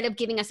 Instead of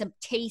giving us a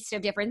taste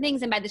of different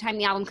things, and by the time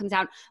the album comes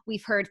out,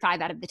 we've heard 5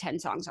 out of the 10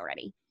 songs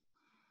already.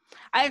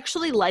 I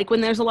actually like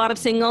when there's a lot of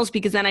singles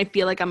because then I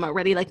feel like I'm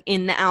already, like,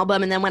 in the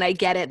album, and then when I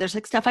get it, there's,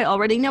 like, stuff I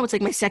already know. It's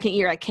like my second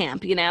year at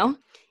camp, you know?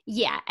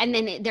 Yeah, and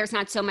then there's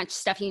not so much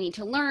stuff you need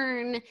to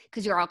learn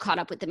because you're all caught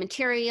up with the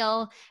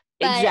material.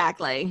 But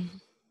exactly.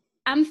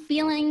 I'm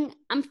feeling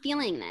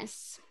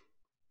this.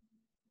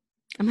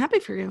 I'm happy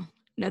for you.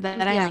 Know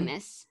that I am.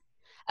 This.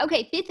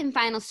 Okay, 5th and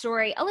final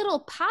story, a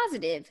little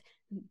positive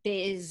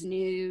biz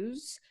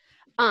news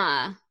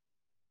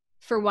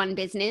for one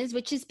business,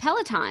 which is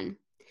Peloton.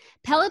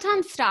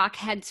 Peloton stock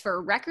heads for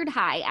a record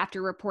high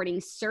after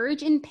reporting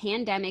surge in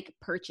pandemic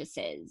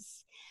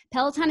purchases.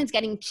 Peloton is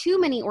getting too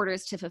many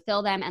orders to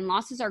fulfill them, and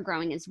losses are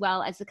growing as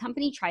well as the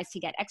company tries to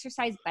get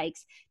exercise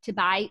bikes to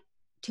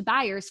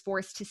buyers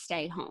forced to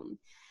stay home.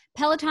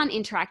 Peloton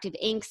Interactive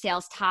Inc.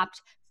 sales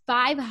topped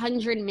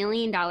 $500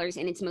 million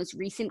in its most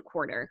recent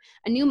quarter,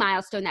 a new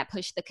milestone that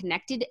pushed the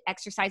connected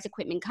exercise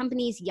equipment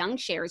company's young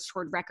shares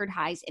toward record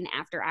highs in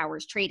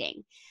after-hours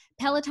trading.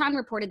 Peloton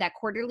reported that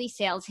quarterly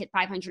sales hit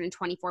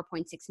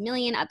 $524.6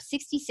 million, up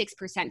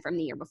 66% from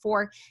the year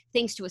before,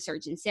 thanks to a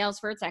surge in sales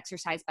for its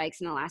exercise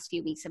bikes in the last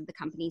few weeks of the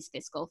company's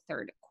fiscal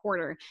third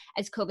quarter,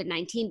 as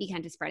COVID-19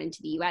 began to spread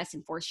into the U.S.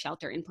 and force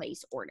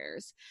shelter-in-place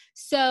orders.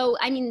 So,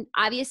 I mean,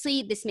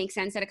 obviously, this makes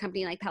sense that a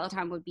company like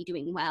Peloton would be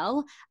doing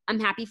well.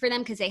 I'm happy for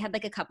them because they had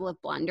like a couple of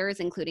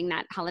blunders, including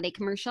that holiday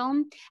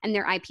commercial, and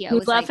their IPO Who's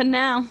was laughing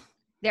now?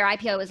 Their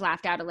IPO was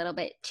laughed out a little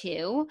bit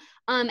too.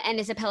 And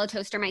as a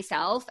Pelotoaster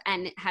myself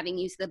and having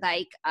used the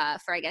bike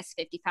for, I guess,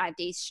 55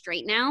 days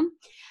straight now,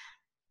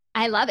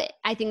 I love it.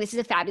 I think this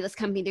is a fabulous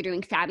company. They're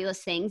doing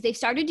fabulous things. They've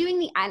started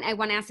doing and I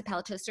want to ask the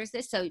Pelotoasters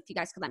this, so if you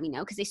guys could let me know,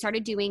 because they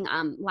started doing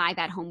live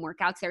at home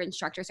workouts. Their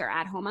instructors are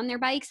at home on their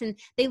bikes and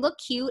they look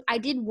cute. I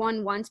did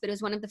one once, but it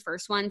was one of the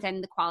first ones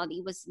and the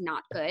quality was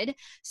not good.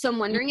 So I'm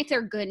wondering if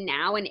they're good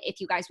now and if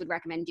you guys would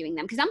recommend doing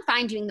them, because I'm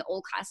fine doing the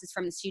old classes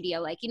from the studio.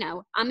 Like, you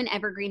know, I'm an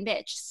evergreen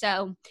bitch.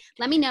 So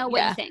let me know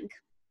what you think.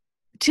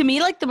 To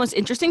me, like the most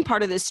interesting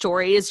part of this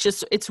story is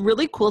just, it's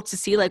really cool to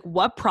see like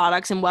what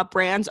products and what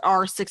brands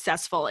are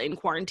successful in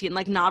quarantine.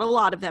 Like not a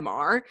lot of them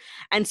are.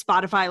 And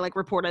Spotify like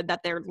reported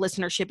that their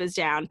listenership is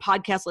down.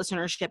 Podcast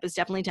listenership is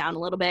definitely down a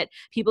little bit.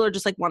 People are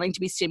just like wanting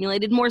to be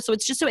stimulated more. So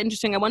it's just so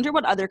interesting. I wonder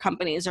what other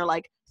companies are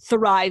like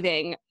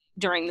thriving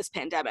during this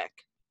pandemic.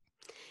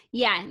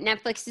 Yeah,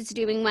 Netflix is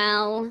doing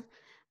well.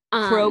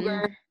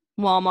 Kroger,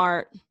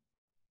 Walmart.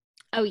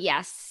 Oh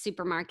yes,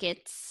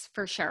 supermarkets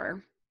for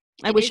sure.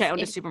 I wish I owned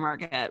a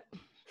supermarket.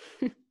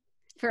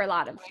 For a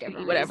lot of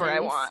different whatever reasons.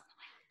 I want.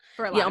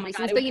 For a lot of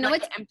reasons. But you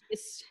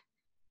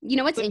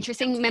know what's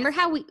interesting? Remember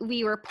how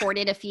we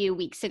reported a few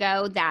weeks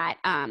ago that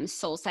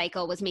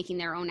SoulCycle was making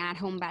their own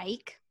at-home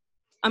bike?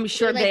 I'm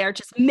sure they are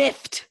just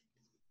miffed.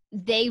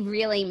 They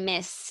really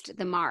missed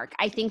the mark.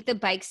 I think the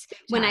bikes,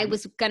 when I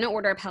was going to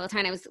order a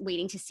Peloton, I was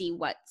waiting to see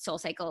what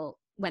SoulCycle,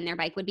 when their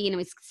bike would be, and it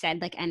was said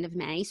like end of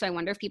May. So I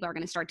wonder if people are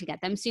going to start to get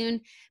them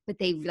soon, but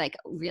they like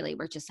really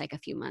were just like a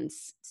few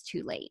months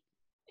too late.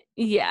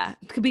 Yeah,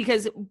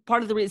 because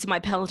part of the reason why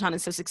Peloton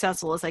is so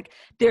successful is like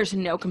there's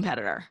no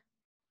competitor.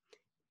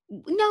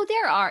 No,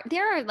 there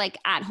are like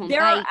at-home bikes.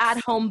 There are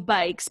at-home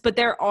bikes, but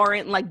there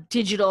aren't like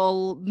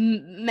digital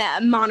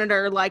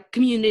monitor like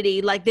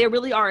community. Like they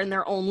really are in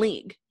their own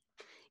league.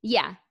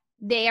 Yeah.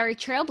 They are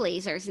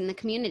trailblazers in the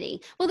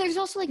community. Well, there's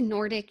also like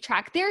Nordic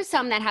Track. There's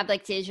some that have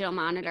like digital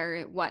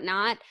monitor,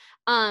 whatnot.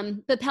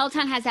 But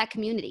Peloton has that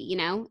community, you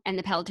know, and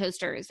the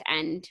Pelotoasters,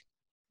 and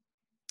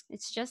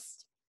it's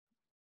just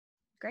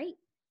great.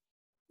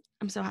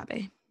 I'm so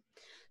happy.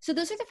 So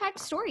those are the 5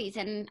 stories,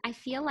 and I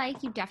feel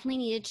like you definitely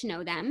needed to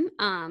know them.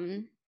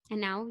 And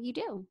now you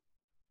do.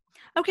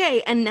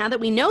 Okay, and now that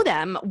we know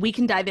them, we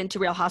can dive into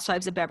Real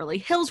Housewives of Beverly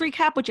Hills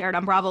recap, which aired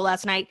on Bravo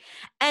last night.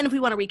 And if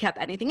we want to recap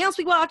anything else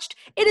we watched,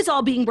 it is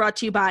all being brought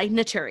to you by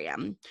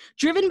Naturium.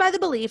 Driven by the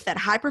belief that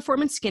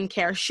high-performance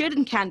skincare should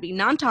and can be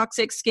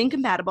non-toxic,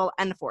 skin-compatible,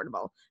 and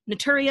affordable,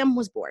 Naturium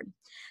was born.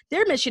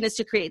 Their mission is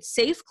to create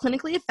safe,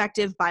 clinically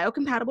effective,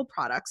 biocompatible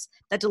products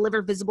that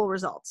deliver visible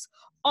results.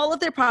 All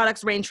of their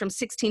products range from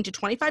 $16 to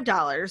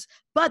 $25,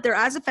 but they're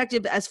as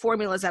effective as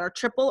formulas that are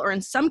triple or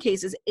in some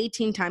cases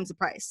 18 times the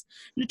price.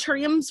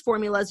 Naturium's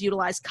formulas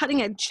utilize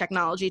cutting-edge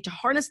technology to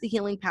harness the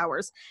healing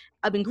powers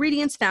of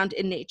ingredients found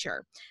in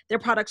nature. Their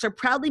products are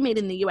proudly made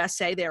in the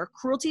USA. They are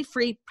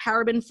cruelty-free,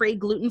 paraben-free,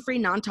 gluten-free,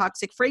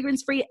 non-toxic,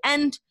 fragrance-free,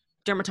 and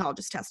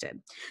dermatologist tested.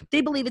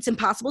 They believe it's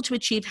impossible to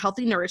achieve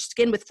healthy, nourished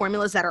skin with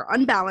formulas that are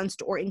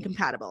unbalanced or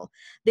incompatible.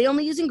 They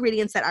only use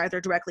ingredients that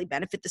either directly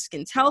benefit the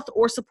skin's health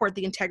or support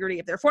the integrity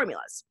of their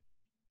formulas.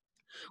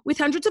 With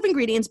hundreds of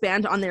ingredients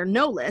banned on their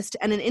no list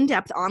and an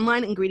in-depth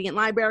online ingredient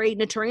library,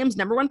 Naturium's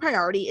 #1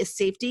 priority is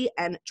safety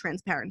and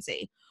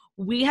transparency.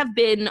 We have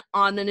been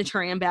on the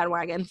Naturium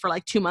bandwagon for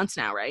like 2 months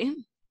now, right?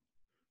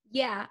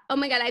 Yeah. Oh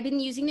my God. I've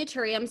been using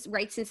Naturium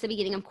right since the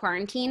beginning of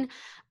quarantine.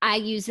 I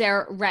use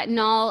their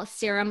retinol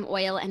serum,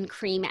 oil, and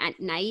cream at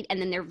night,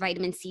 and then their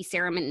vitamin C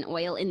serum and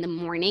oil in the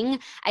morning.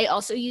 I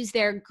also use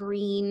their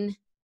green,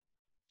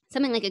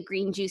 something like a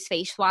green juice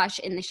face wash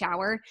in the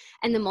shower,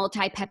 and the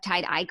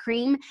multi-peptide eye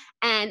cream.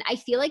 And I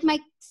feel like my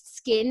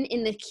skin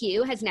in the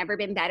queue has never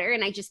been better.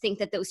 And I just think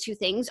that those two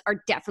things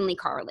are definitely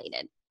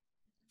correlated.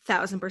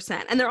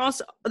 1,000%. And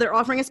they're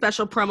offering a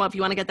special promo if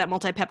you want to get that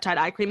multi-peptide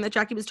eye cream that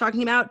Jackie was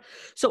talking about.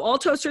 So all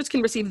toasters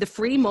can receive the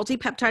free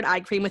multi-peptide eye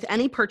cream with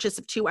any purchase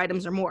of 2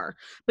 items or more.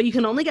 But you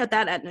can only get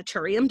that at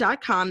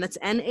naturium.com. That's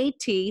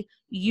Naturium.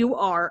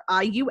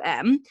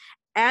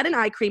 Add an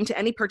eye cream to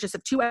any purchase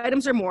of 2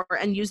 items or more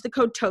and use the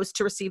code TOAST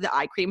to receive the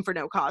eye cream for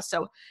no cost.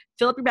 So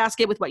fill up your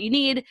basket with what you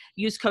need.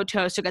 Use code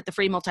TOAST to get the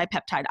free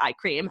multi-peptide eye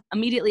cream.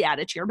 Immediately add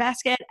it to your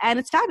basket, and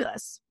it's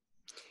fabulous.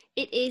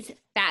 It is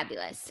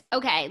fabulous.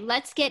 Okay,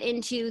 let's get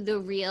into the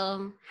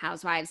Real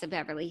Housewives of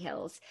Beverly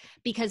Hills,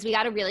 because we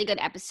got a really good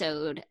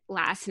episode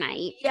last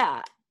night.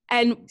 Yeah,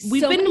 and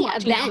we've been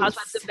watching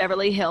Housewives of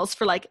Beverly Hills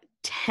for like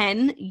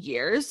 10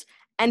 years,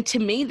 And to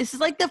me, this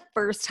is like the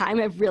first time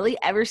I've really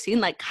ever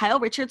seen like Kyle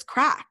Richards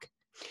crack.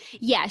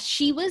 Yeah,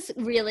 she was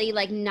really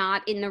like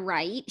not in the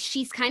right.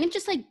 She's kind of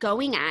just like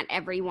going at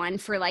everyone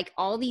for like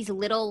all these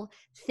little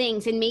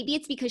things. And maybe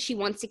it's because she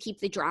wants to keep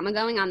the drama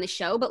going on the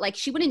show, but like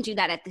she wouldn't do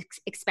that at the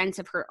expense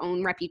of her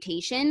own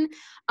reputation.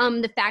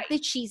 The fact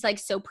that she's like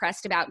so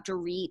pressed about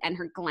Dorit and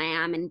her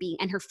glam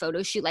and her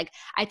photo shoot, like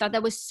I thought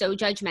that was so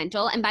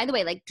judgmental. And by the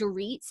way, like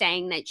Dorit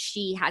saying that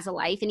she has a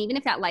life, and even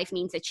if that life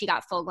means that she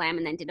got full glam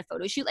and then did a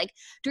photo shoot, like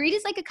Dorit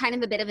is like a kind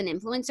of a bit of an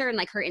influencer, and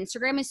like her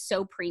Instagram is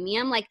so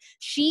premium. Like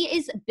she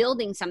is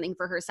building something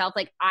for herself.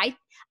 Like I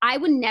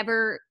would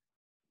never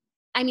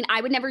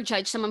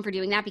judge someone for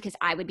doing that because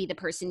I would be the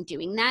person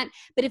doing that.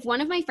 But if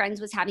one of my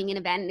friends was having an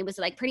event and it was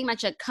like pretty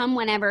much a come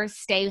whenever,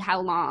 stay how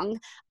long,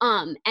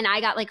 and I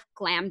got like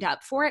glammed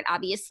up for it,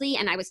 obviously,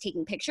 and I was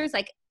taking pictures,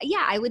 like,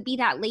 yeah, I would be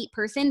that late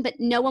person, but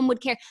no one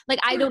would care. Like,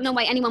 I don't know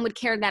why anyone would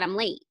care that I'm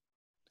late.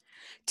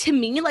 To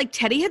me, like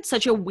Teddy had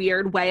such a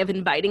weird way of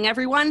inviting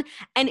everyone.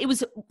 And it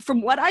was,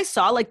 from what I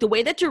saw, like the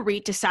way that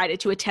Dorit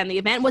decided to attend the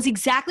event was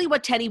exactly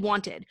what Teddy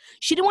wanted.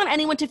 She didn't want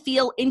anyone to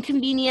feel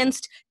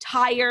inconvenienced,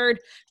 tired.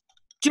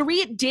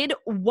 Dorit did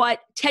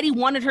what Teddy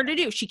wanted her to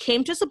do. She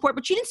came to support,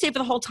 but she didn't stay for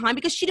the whole time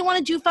because she didn't want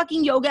to do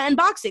fucking yoga and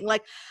boxing.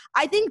 Like,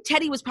 I think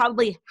Teddy was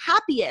probably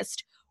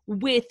happiest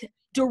with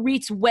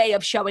Dorit's way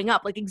of showing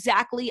up. Like,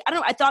 exactly, I don't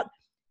know, I thought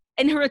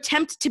in her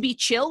attempt to be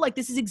chill, like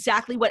this is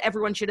exactly what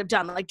everyone should have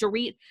done. Like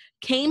Dorit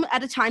came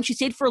at a time, she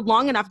stayed for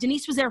long enough.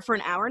 Denise was there for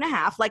an hour and a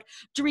half. Like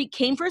Dorit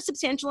came for a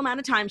substantial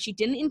amount of time. She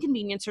didn't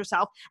inconvenience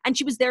herself and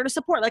she was there to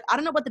support. Like, I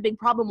don't know what the big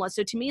problem was.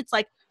 So to me, it's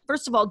like,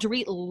 first of all,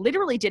 Dorit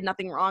literally did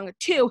nothing wrong.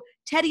 2,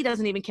 Teddy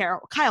doesn't even care.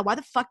 Kyle, why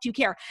the fuck do you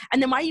care?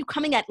 And then why are you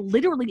coming at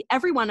literally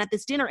everyone at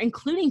this dinner,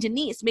 including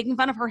Denise, making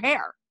fun of her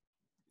hair?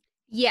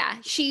 Yeah,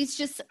 she's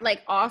just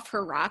like off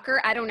her rocker.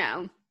 I don't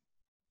know.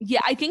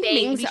 Yeah, I think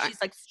maybe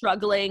she's like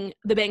struggling.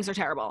 The bangs are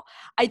terrible.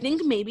 I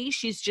think maybe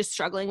she's just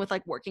struggling with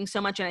like working so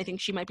much. And I think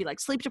she might be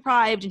like sleep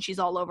deprived and she's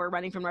all over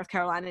running from North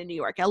Carolina to New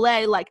York,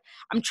 LA. Like,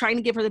 I'm trying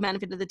to give her the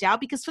benefit of the doubt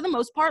because for the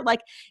most part,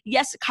 like,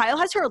 yes, Kyle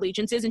has her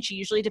allegiances and she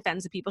usually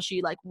defends the people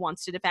she like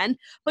wants to defend,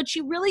 but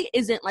she really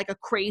isn't like a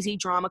crazy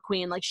drama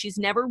queen. Like, she's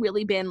never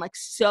really been like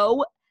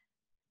so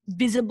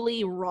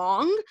visibly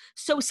wrong.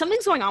 So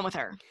something's going on with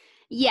her.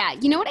 Yeah,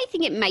 you know what I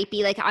think it might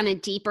be, like on a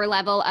deeper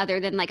level, other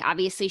than like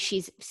obviously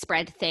she's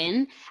spread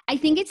thin. I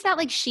think it's that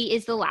like she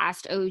is the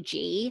last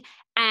OG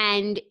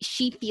and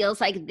she feels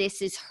like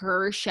this is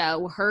her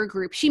show, her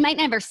group. She might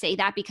never say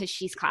that because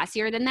she's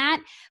classier than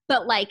that,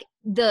 but like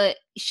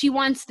she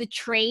wants the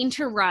train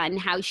to run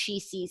how she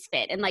sees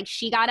fit. And like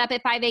she got up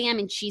at 5 a.m.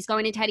 and she's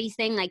going to Teddy's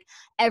thing. Like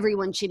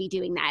everyone should be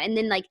doing that. And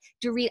then like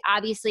Dorit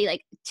obviously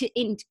like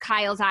in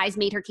Kyle's eyes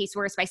made her case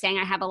worse by saying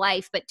I have a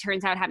life, but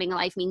turns out having a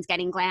life means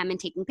getting glam and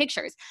taking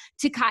pictures.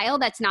 To Kyle,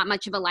 that's not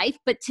much of a life,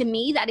 but to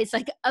me, that is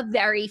like a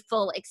very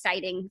full,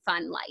 exciting,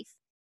 fun life.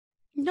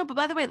 No, but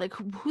by the way, like,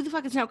 who the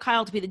fuck is now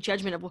Kyle to be the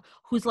judgment of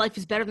whose life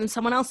is better than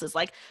someone else's?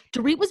 Like,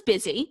 Dorit was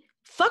busy.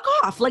 Fuck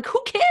off. Like,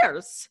 who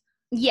cares?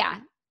 Yeah.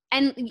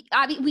 And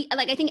I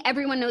think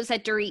everyone knows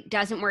that Dorit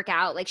doesn't work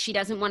out. Like, she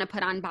doesn't want to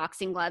put on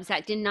boxing gloves.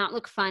 That did not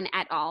look fun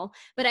at all.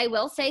 But I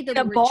will say the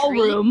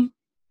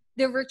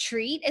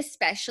retreat,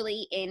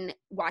 especially in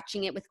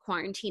watching it with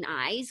quarantine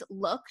eyes,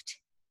 looked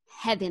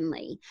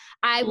heavenly.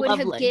 I would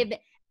have given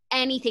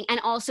anything. And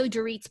also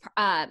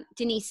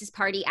Denise's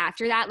party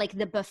after that, like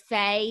the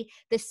buffet,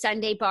 the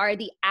Sunday bar,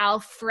 the al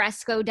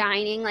fresco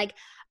dining, like,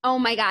 oh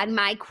my God,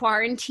 my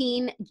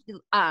quarantine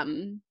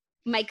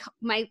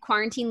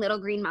little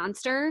green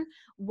monster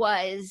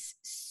was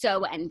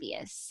so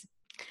envious.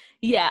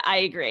 Yeah, I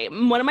agree.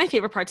 One of my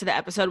favorite parts of the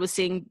episode was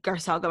seeing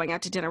Garcelle going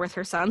out to dinner with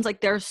her sons.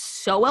 Like, they're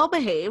so well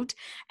behaved.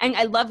 And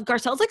I love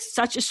Garcelle's like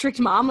such a strict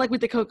mom, like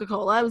with the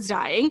Coca-Cola. I was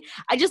dying.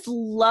 I just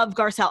love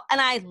Garcelle. And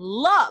I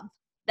love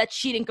that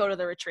she didn't go to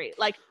the retreat.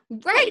 Like,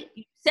 right,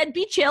 you said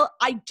be chill.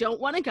 I don't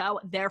want to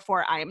go.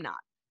 Therefore, I am not.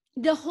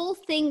 The whole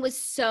thing was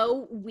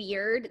so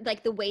weird,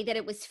 like the way that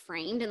it was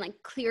framed, and like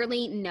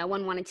clearly no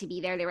one wanted to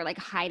be there. They were like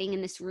hiding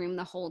in this room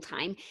the whole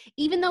time.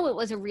 Even though it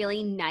was a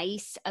really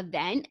nice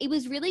event, it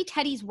was really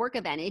Teddy's work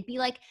event. It'd be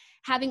like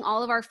having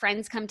all of our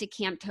friends come to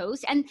Camp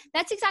Toast, and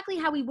that's exactly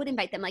how we would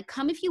invite them. Like,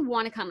 come if you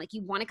want to come. Like,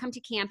 you want to come to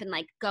camp and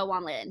like go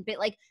all in, but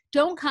like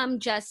don't come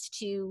just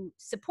to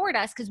support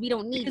us because we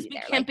don't need you there.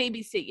 Because we can't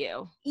babysit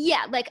you.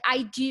 Yeah, like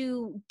I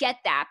do get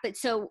that, but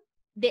so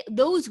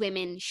those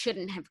women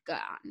shouldn't have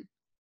gone.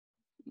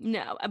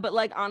 No, but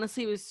like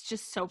honestly, it was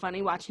just so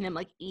funny watching them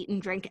like eat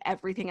and drink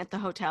everything at the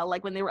hotel.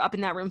 Like when they were up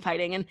in that room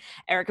fighting and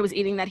Erica was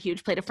eating that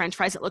huge plate of French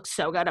fries. It looked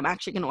so good. I'm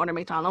actually going to order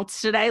McDonald's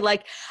today.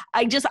 Like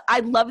I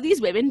love these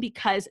women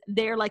because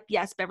they're like,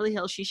 yes, Beverly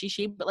Hills,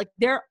 she, but like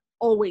they're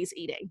always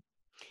eating.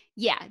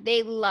 Yeah,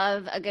 they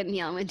love a good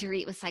meal. And when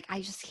Dorit was like,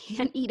 I just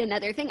can't eat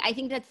another thing. I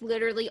think that's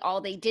literally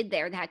all they did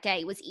there that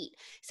day was eat.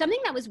 Something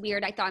that was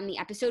weird, I thought, in the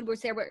episode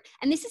was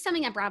and this is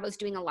something that Bravo's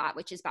doing a lot,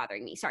 which is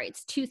bothering me. Sorry,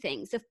 it's 2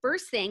 things. The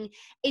first thing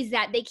is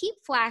that they keep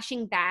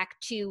flashing back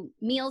to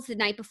meals the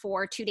night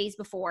before, 2 days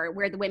before,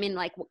 where the women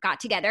like got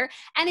together.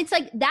 And it's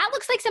like, that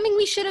looks like something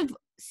we should have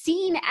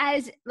seen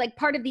as like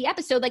part of the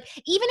episode. Like,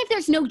 even if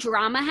there's no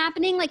drama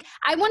happening, like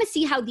I want to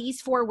see how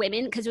these 4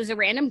 women, because it was a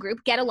random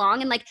group, get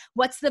along, and like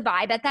what's the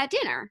vibe at that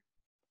dinner.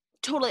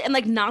 Totally. And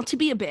like, not to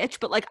be a bitch,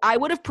 but like I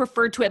would have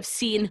preferred to have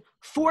seen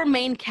 4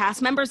 main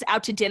cast members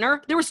out to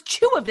dinner. There was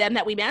 2 of them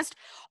that we missed,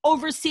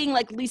 overseeing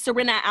like Lisa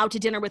Rinna out to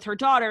dinner with her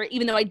daughter,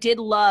 even though I did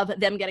love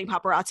them getting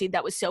paparazzi.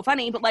 That was so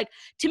funny. But like,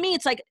 to me,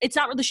 it's like,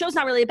 the show's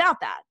not really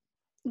about that.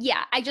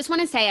 Yeah, I just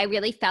want to say I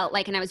really felt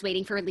like, and I was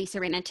waiting for Lisa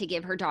Rinna to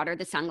give her daughter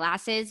the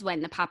sunglasses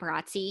when the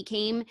paparazzi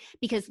came,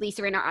 because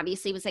Lisa Rinna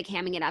obviously was like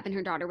hamming it up and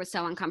her daughter was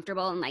so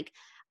uncomfortable, and like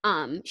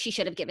she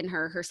should have given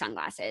her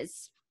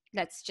sunglasses.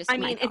 That's just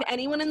if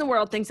anyone in the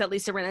world thinks that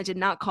Lisa Rinna did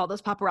not call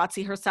those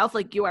paparazzi herself,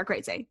 like, you are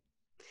crazy.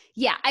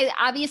 Yeah, I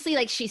obviously,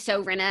 like, she's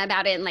so Rinna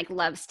about it and like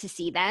loves to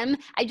see them.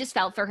 I just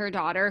felt for her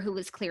daughter, who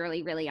was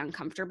clearly really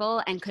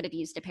uncomfortable and could have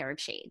used a pair of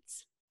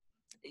shades.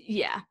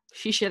 Yeah,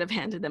 she should have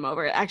handed them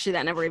over. Actually,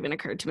 that never even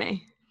occurred to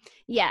me.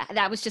 Yeah,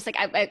 that was just like,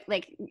 I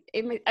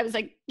was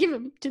like, give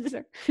them to the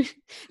sir.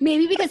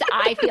 Maybe because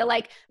I feel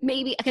like,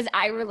 maybe because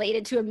I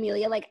related to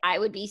Amelia, like I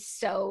would be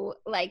so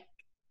like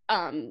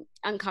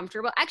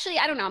uncomfortable. Actually,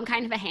 I don't know. I'm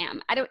kind of a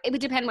ham. It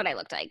would depend what I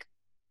looked like.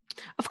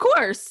 Of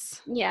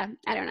course. Yeah,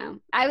 I don't know.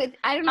 I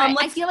don't know.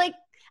 I feel like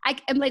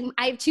I'm like,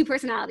 I have 2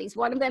 personalities.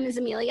 One of them is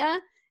Amelia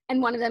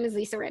and one of them is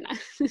Lisa Rinna.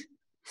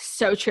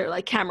 So true.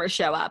 Like, cameras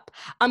show up.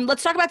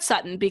 Let's talk about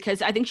Sutton,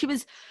 because I think she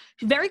was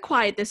very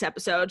quiet this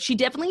episode. She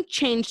definitely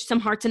changed some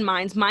hearts and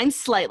minds. Mine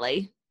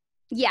slightly.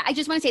 Yeah, I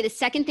just want to say the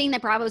second thing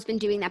that Bravo's been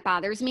doing that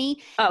bothers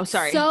me. Oh,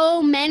 sorry.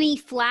 So many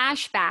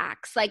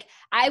flashbacks. Like,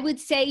 I would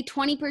say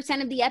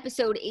 20% of the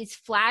episode is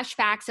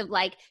flashbacks of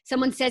like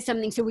someone says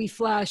something, so we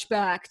flash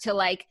back to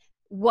like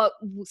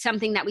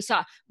something that we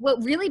saw.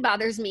 What really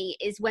bothers me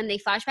is when they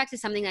flash back to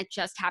something that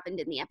just happened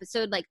in the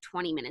episode like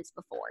 20 minutes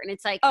before. And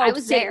it's like, I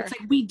was there. It's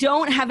like, we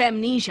don't have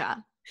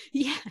amnesia.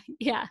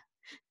 Yeah.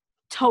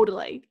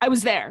 Totally. I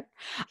was there.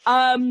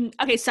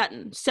 Okay,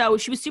 Sutton. So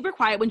she was super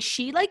quiet when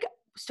she like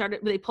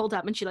they pulled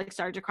up and she like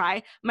started to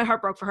cry. My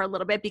heart broke for her a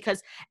little bit,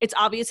 because it's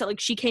obvious that like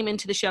she came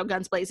into the show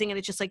guns blazing and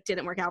it just like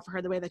didn't work out for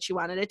her the way that she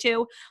wanted it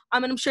to.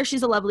 And I'm sure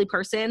she's a lovely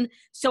person.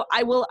 So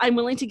I'm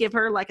willing to give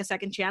her like a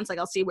second chance. Like,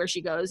 I'll see where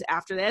she goes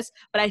after this,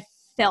 but I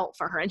felt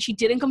for her, and she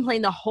didn't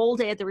complain the whole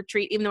day at the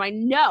retreat, even though I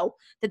know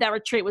that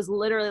retreat was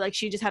literally like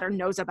she just had her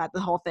nose up at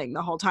the whole thing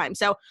the whole time.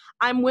 So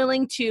I'm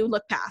willing to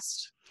look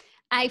past.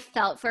 I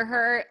felt for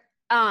her.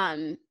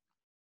 I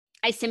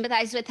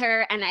sympathized with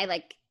her, and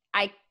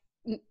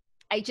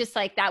I just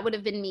like, that would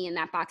have been me in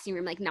that boxing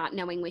room, like not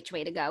knowing which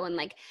way to go and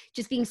like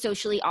just being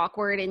socially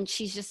awkward, and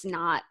she's just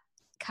not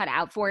cut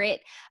out for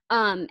it.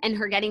 And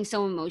her getting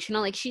so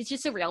emotional, like she's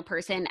just a real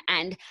person,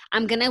 and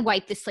I'm going to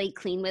wipe the slate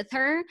clean with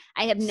her.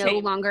 I have no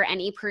longer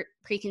any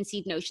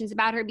preconceived notions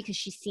about her, because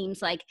she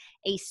seems like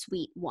a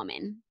sweet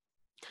woman.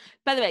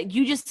 By the way,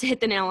 you just hit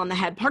the nail on the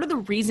head. Part of the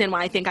reason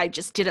why I think I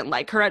just didn't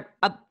like her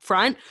up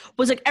front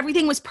was like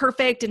everything was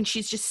perfect and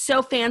she's just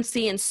so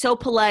fancy and so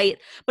polite.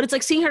 But it's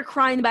like seeing her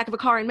cry in the back of a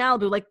car in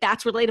Malibu, like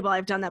that's relatable.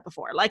 I've done that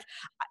before. Like,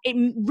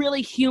 it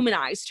really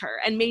humanized her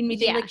and made me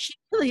think like she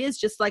really is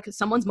just like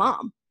someone's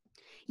mom.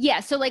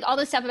 Yeah, so like all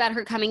the stuff about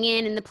her coming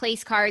in and the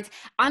place cards,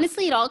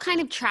 honestly, it all kind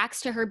of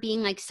tracks to her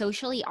being like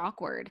socially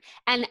awkward.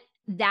 And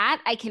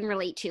that I can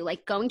relate to,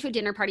 like going to a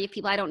dinner party of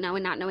people I don't know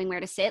and not knowing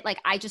where to sit. Like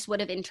I just would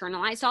have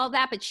internalized all of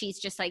that, but she's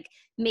just like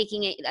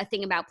making it a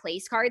thing about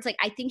place cards. Like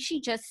I think she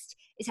just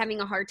is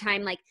having a hard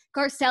time. Like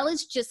Garcelle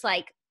is just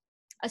like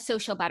a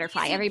social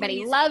butterfly.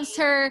 Everybody loves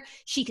her.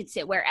 She could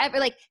sit wherever.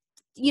 Like,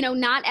 you know,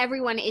 not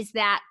everyone is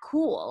that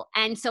cool.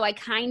 And so I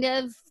kind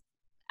of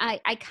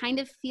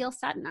feel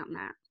Sutton on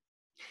that.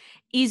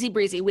 Easy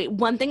breezy. Wait,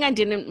 one thing I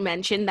didn't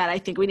mention that I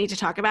think we need to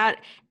talk about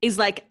is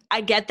like,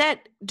 I get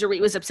that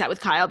Dorit was upset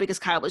with Kyle because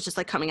Kyle was just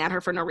like coming at her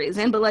for no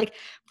reason. But like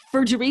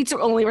for Dorit's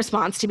only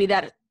response to be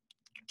that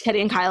Teddy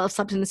and Kyle have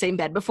slept in the same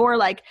bed before,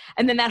 like,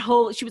 and then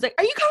she was like,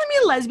 are you calling me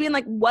a lesbian?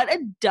 Like, what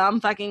a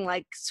dumb fucking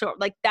like, so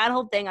like that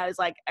whole thing. I was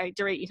like, all right,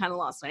 Dorit, you kind of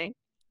lost me.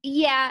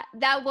 Yeah,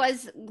 that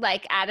was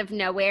like out of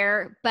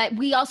nowhere. But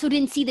we also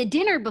didn't see the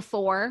dinner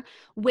before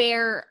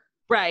where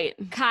right.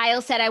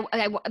 Kyle said,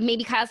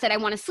 maybe Kyle said, I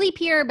want to sleep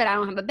here, but I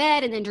don't have a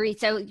bed. And then Dorit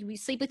said, we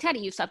sleep with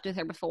Teddy. You slept with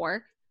her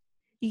before.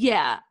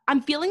 Yeah.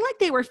 I'm feeling like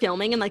they were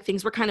filming and like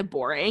things were kind of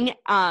boring.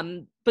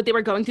 But they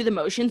were going through the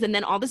motions, and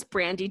then all this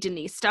Brandy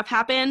Denise stuff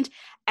happened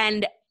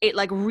and it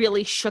like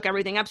really shook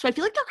everything up. So I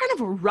feel like they're kind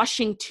of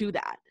rushing to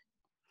that.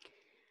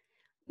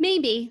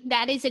 Maybe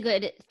that is a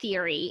good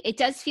theory. It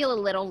does feel a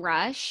little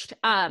rushed.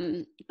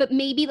 But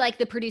maybe like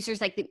the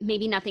producers, like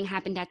maybe nothing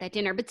happened at that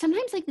dinner, but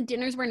sometimes like the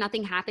dinners where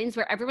nothing happens,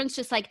 where everyone's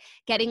just like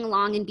getting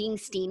along and being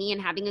steamy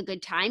and having a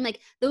good time. Like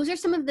those are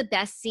some of the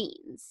best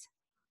scenes.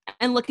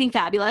 And looking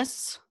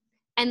fabulous.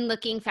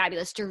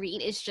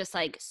 Dorit is just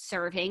like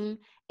serving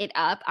it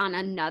up on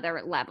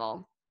another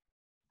level.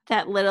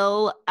 That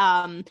little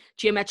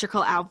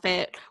geometrical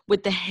outfit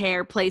with the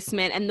hair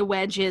placement and the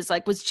wedges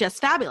like was just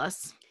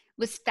fabulous.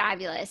 Was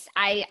fabulous.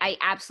 I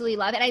absolutely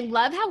love it. I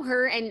love how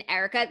her and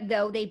Erica,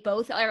 though they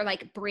both are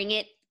like bring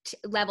it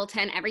level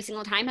 10 every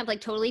single time have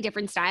like totally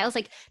different styles.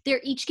 Like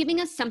they're each giving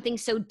us something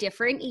so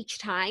different each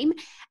time.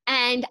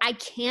 And I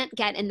can't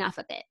get enough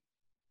of it.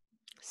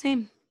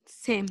 Same.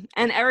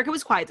 And Erica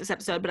was quiet this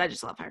episode, but I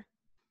just love her.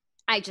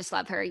 I just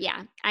love her.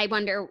 Yeah. I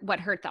wonder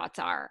what her thoughts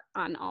are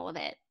on all of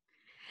it.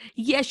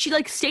 Yeah, she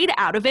like stayed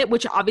out of it,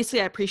 which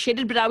obviously I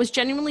appreciated, but I was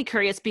genuinely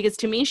curious because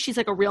to me, she's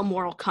like a real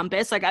moral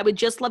compass. Like I would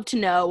just love to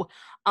know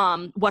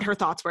what her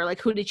thoughts were.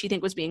 Like who did she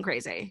think was being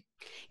crazy?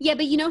 Yeah,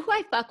 but you know who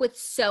I fuck with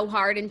so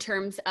hard in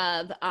terms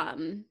of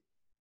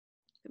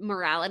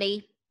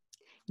morality?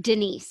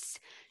 Denise.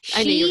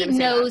 She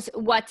knows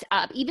what's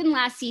up. Even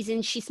last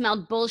season, she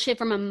smelled bullshit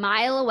from a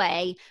mile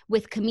away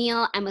with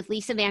Camille and with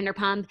Lisa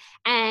Vanderpump.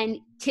 And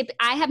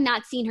I have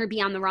not seen her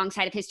be on the wrong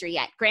side of history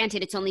yet.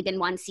 Granted, it's only been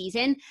one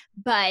season,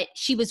 but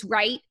she was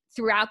right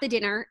throughout the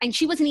dinner. And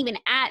she wasn't even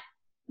at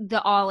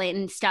the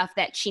all-in stuff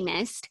that she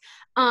missed.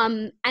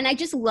 And I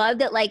just love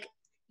that, like,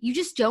 you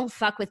just don't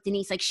fuck with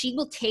Denise. Like, she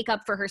will take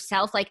up for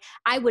herself. Like,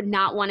 I would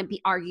not want to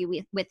argue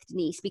with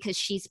Denise because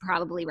she's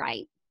probably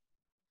right.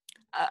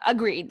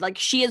 Agreed. Like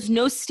she has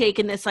no stake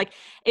in this. Like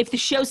if the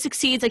show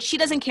succeeds, like she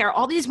doesn't care.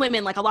 All these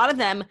women, like a lot of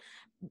them,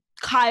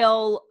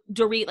 Kyle,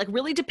 Dorit, like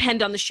really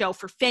depend on the show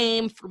for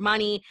fame, for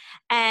money,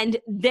 and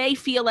they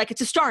feel like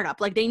it's a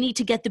startup. Like they need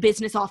to get the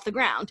business off the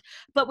ground.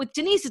 But with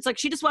Denise, it's like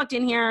she just walked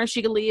in here,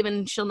 she could leave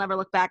and she'll never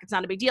look back. It's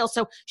not a big deal.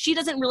 So she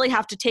doesn't really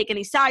have to take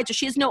any sides, or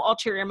she has no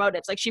ulterior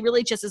motives. Like she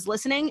really just is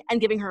listening and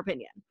giving her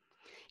opinion.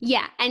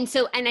 Yeah. And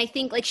I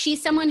think like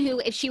she's someone who,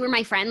 if she were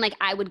my friend, like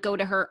I would go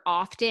to her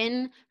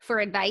often for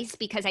advice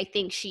because I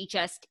think she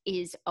just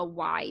is a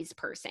wise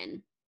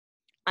person.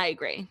 I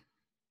agree.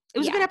 It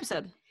was a good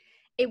episode.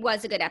 It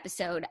was a good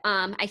episode.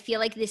 I feel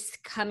like this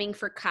coming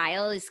for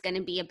Kyle is going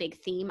to be a big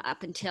theme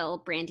up until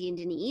Brandy and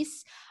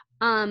Denise.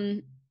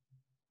 And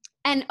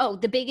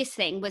the biggest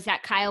thing was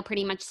that Kyle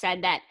pretty much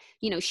said that,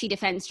 you know, she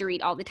defends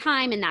Dorit all the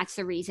time. And that's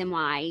the reason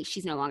why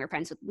she's no longer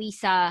friends with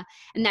Lisa.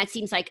 And that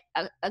seems like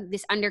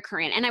this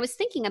undercurrent. And I was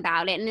thinking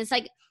about it and it's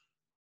like,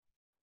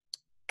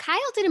 Kyle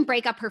didn't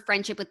break up her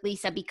friendship with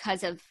Lisa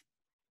because of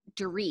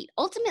Dorit.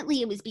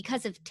 Ultimately, it was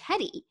because of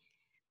Teddy.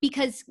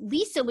 Because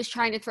Lisa was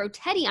trying to throw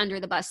Teddy under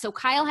the bus. So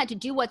Kyle had to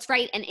do what's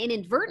right and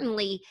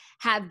inadvertently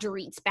have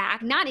Dorit's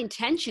back, not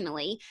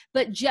intentionally,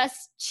 but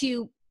just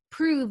to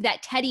prove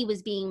that Teddy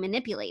was being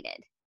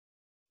manipulated.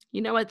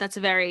 You know what? That's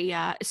a very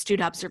astute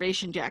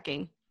observation,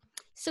 Jackie.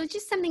 So it's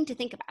just something to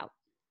think about.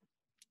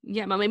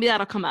 Yeah, well, maybe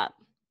that'll come up.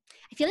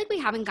 I feel like we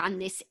haven't gone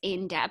this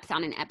in-depth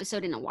on an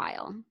episode in a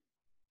while.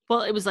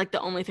 Well, it was like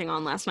the only thing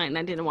on last night and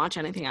I didn't watch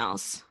anything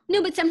else.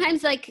 No, but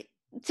sometimes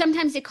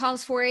it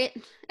calls for it.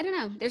 I don't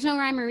know. There's no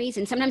rhyme or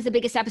reason. Sometimes the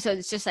biggest episode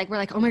is just like, we're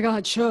like, oh my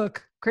God,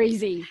 shook.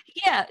 Crazy.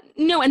 Yeah,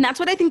 no, and that's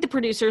what I think the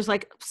producers,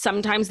 like,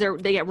 sometimes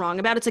they get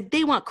wrong about. It's like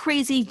they want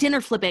crazy dinner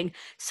flipping.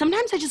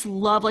 Sometimes I just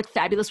love, like,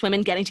 fabulous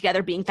women getting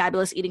together, being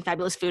fabulous, eating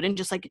fabulous food, and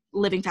just, like,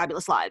 living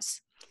fabulous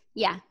lives.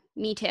 Yeah,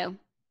 me too.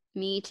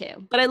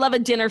 But I love a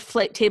dinner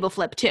table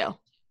flip, too.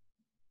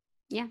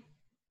 Yeah,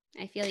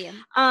 I feel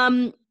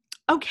you.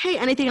 Okay,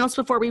 anything else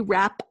before we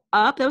wrap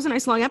up? That was a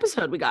nice long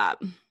episode we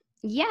got.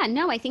 Yeah,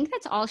 no, I think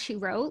that's all she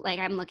wrote. Like,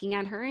 I'm looking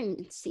at her, and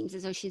it seems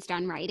as though she's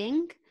done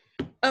writing.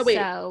 Oh, wait.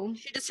 So,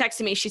 she just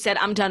texted me. She said,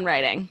 I'm done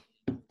writing.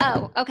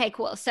 Oh, okay,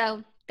 cool.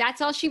 So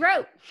that's all she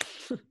wrote.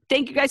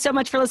 Thank you guys so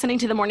much for listening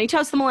to The Morning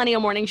Toast, the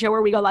Millennial Morning Show,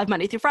 where we go live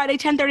Monday through Friday,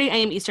 10:30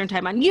 a.m. Eastern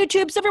Time on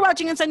YouTube. So if you're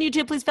watching us on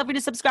YouTube, please feel free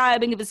to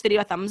subscribe and give this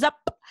video a thumbs up.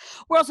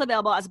 We're also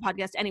available as a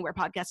podcast anywhere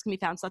podcasts can be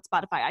found. So that's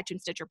Spotify,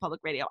 iTunes, Stitcher,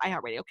 Public Radio,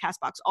 iHeartRadio,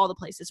 CastBox, all the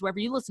places. Wherever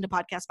you listen to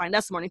podcasts, find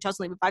us, The Morning Toast,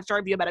 and leave a 5-star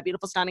review about how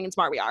beautiful, stunning, and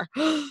smart we are.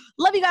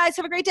 Love you guys.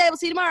 Have a great day. We'll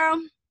see you tomorrow.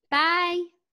 Bye.